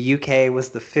 the UK was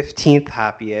the 15th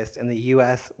happiest, and the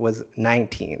US was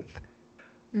 19th.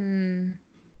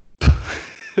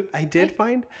 I did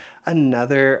find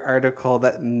another article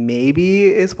that maybe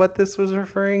is what this was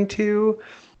referring to,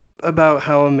 about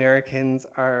how Americans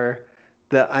are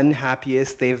the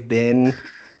unhappiest they've been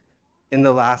in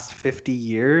the last 50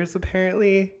 years,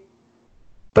 apparently.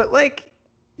 But, like,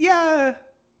 yeah,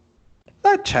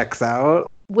 that checks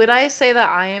out. Would I say that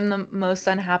I am the most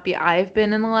unhappy I've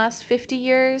been in the last 50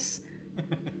 years?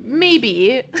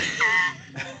 Maybe.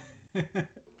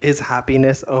 Is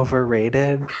happiness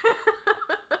overrated?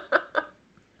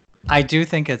 I do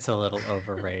think it's a little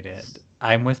overrated.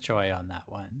 I'm with Joy on that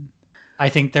one. I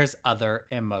think there's other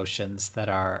emotions that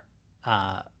are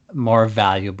more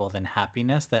valuable than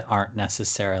happiness that aren't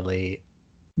necessarily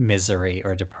misery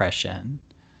or depression.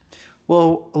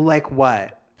 Well, like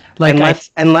what? Like, let's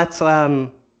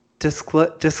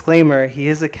disclaimer, he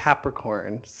is a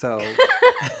Capricorn, so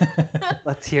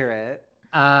let's hear it.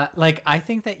 I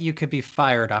think that you could be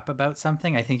fired up about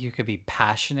something. I think you could be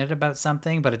passionate about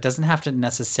something, but it doesn't have to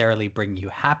necessarily bring you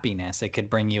happiness. It could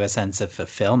bring you a sense of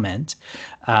fulfillment,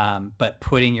 but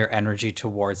putting your energy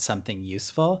towards something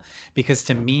useful. Because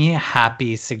to me,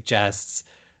 happy suggests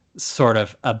sort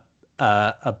of a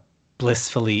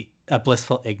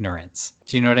blissful ignorance.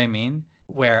 Do you know what I mean?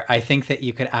 Where I think that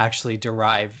you could actually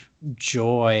derive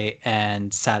joy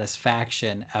and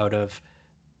satisfaction out of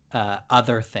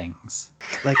other things.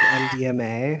 Like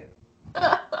MDMA?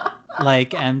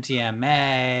 Like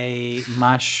MDMA,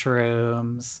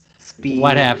 mushrooms, speed.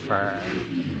 Whatever.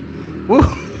 Woo.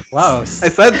 Whoa. I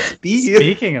said speed.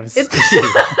 Speaking of speed.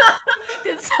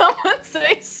 Did someone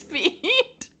say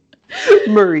speed?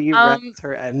 Marie wrecks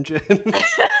her engine.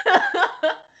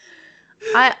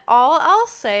 All I'll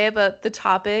say about the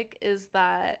topic is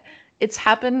that it's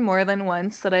happened more than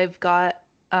once that I've got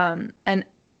an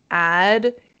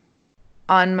ad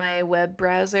on my web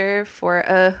browser for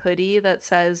a hoodie that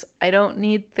says, "I don't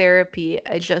need therapy,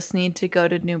 I just need to go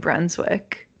to New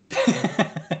Brunswick."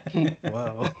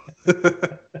 Whoa.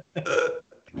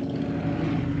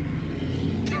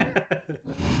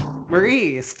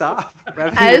 Marie, stop.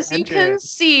 As you can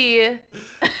see,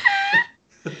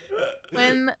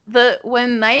 when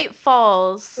night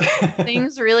falls,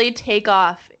 things really take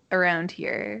off around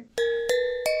here.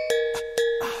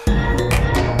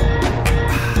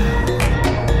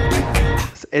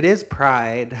 It is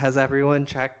Pride. Has everyone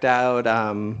checked out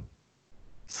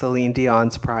Celine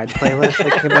Dion's Pride playlist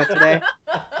that came out today?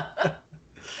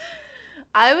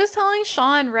 I was telling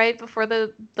Sean right before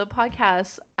the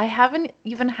podcast, I haven't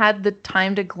even had the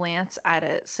time to glance at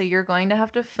it, so you're going to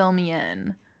have to fill me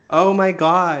in. Oh my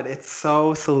God, it's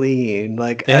so Celine.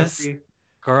 Like, this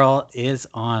girl is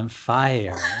on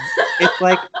fire.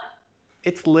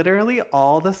 It's literally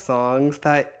all the songs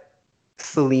that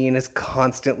Celine is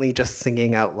constantly just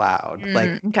singing out loud.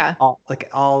 And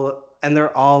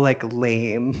they're all like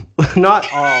lame. Not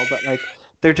all, but like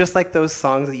they're just like those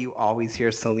songs that you always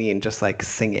hear Celine just like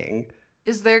singing.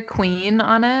 Is there Queen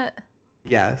on it?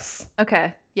 Yes.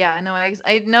 Okay. Yeah, I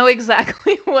know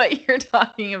exactly what you're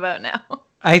talking about now.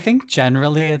 I think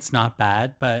generally it's not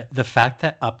bad, but the fact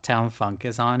that Uptown Funk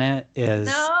is on it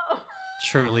is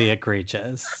truly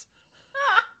egregious.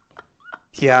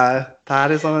 Yeah, that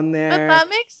is on there. But that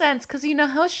makes sense because you know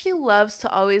how she loves to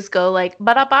always go like yes.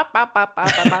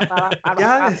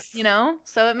 You know,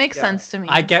 so it makes sense to me.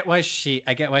 I get why she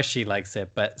likes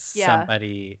it, but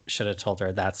somebody should have told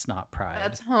her that's not Pride.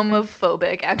 That's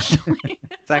homophobic, actually.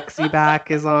 Sexy Back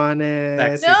is on it.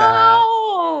 Sexy Back.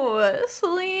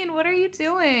 Celine, what are you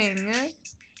doing?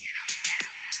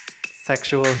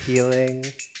 Sexual Healing.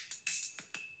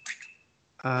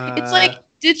 It's like.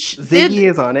 Ziggy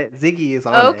is on it. Ziggy is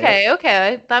on it.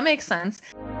 Okay. That makes sense.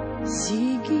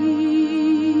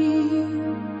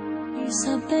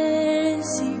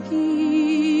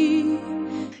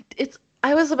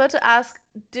 I was about to ask,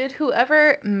 did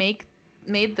whoever made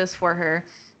this for her,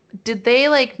 did they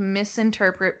like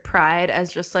misinterpret Pride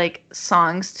as just like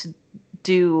songs to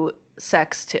do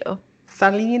sex to?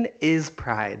 Celine is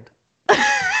pride.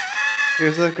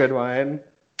 Here's a good one.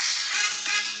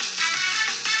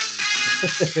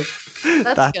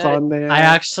 That's good. On there. I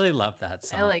actually love that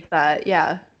song. I like that.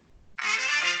 Yeah.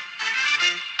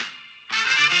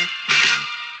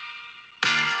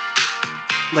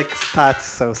 Like, that's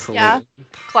so Celine. Yeah.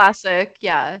 Classic.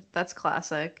 Yeah, that's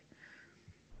classic.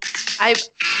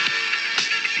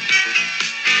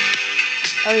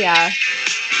 Oh, yeah.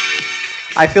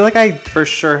 I feel like I for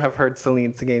sure have heard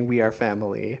Celine singing We Are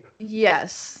Family.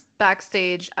 Yes.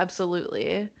 Backstage,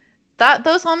 absolutely.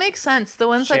 Those all make sense. The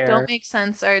ones that don't make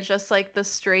sense are just like the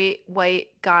straight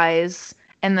white guys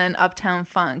and then Uptown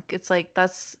Funk. It's like,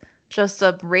 that's just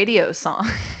a radio song.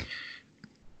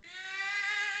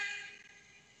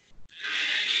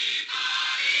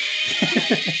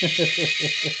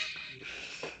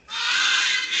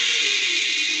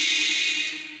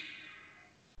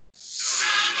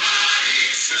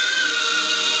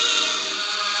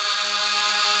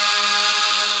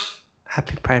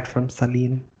 Happy Pride from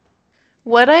Celine.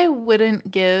 What I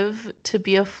wouldn't give to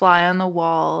be a fly on the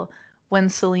wall when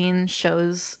Celine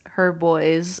shows her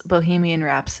boys Bohemian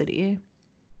Rhapsody,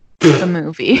 the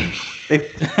movie.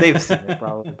 They've seen it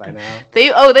probably by now.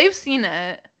 They've seen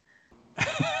it.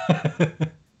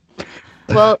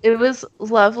 Well, it was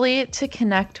lovely to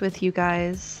connect with you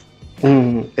guys.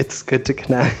 It's good to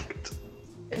connect.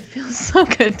 It feels so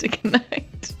good to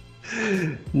connect.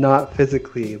 Not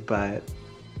physically, but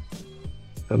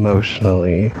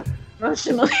emotionally.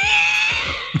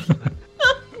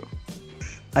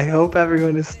 I hope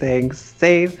everyone is staying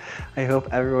safe. I hope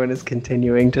everyone is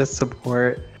continuing to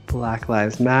support Black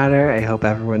Lives Matter. I hope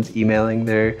everyone's emailing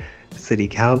their city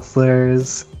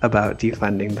councilors about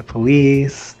defunding the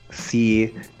police.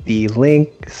 See the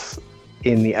links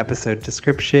in the episode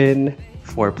description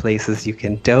for places you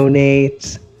can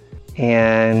donate.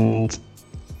 And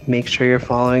make sure you're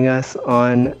following us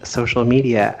on social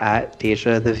media at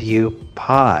Deja the View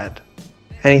Pod.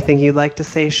 Anything you'd like to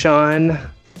say, Sean?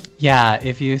 Yeah,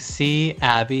 if you see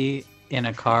Abby in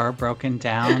a car broken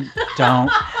down,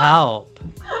 don't help.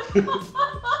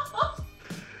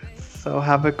 So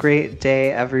have a great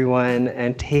day, everyone,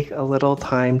 and take a little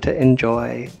time to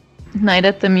enjoy. Night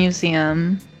at the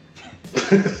museum.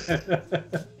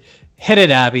 Hit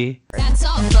it, Abby. That's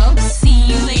all, folks. See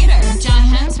you later. John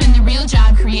Huntsman, the real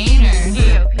job creator.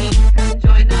 GOP, come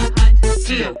join the hunt.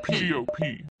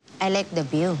 GOP. I like the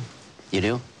view. You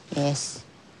do? Yes.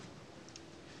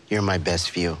 You're my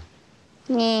best view.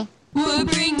 Yeah. We're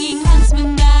bringing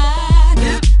Huntsman down.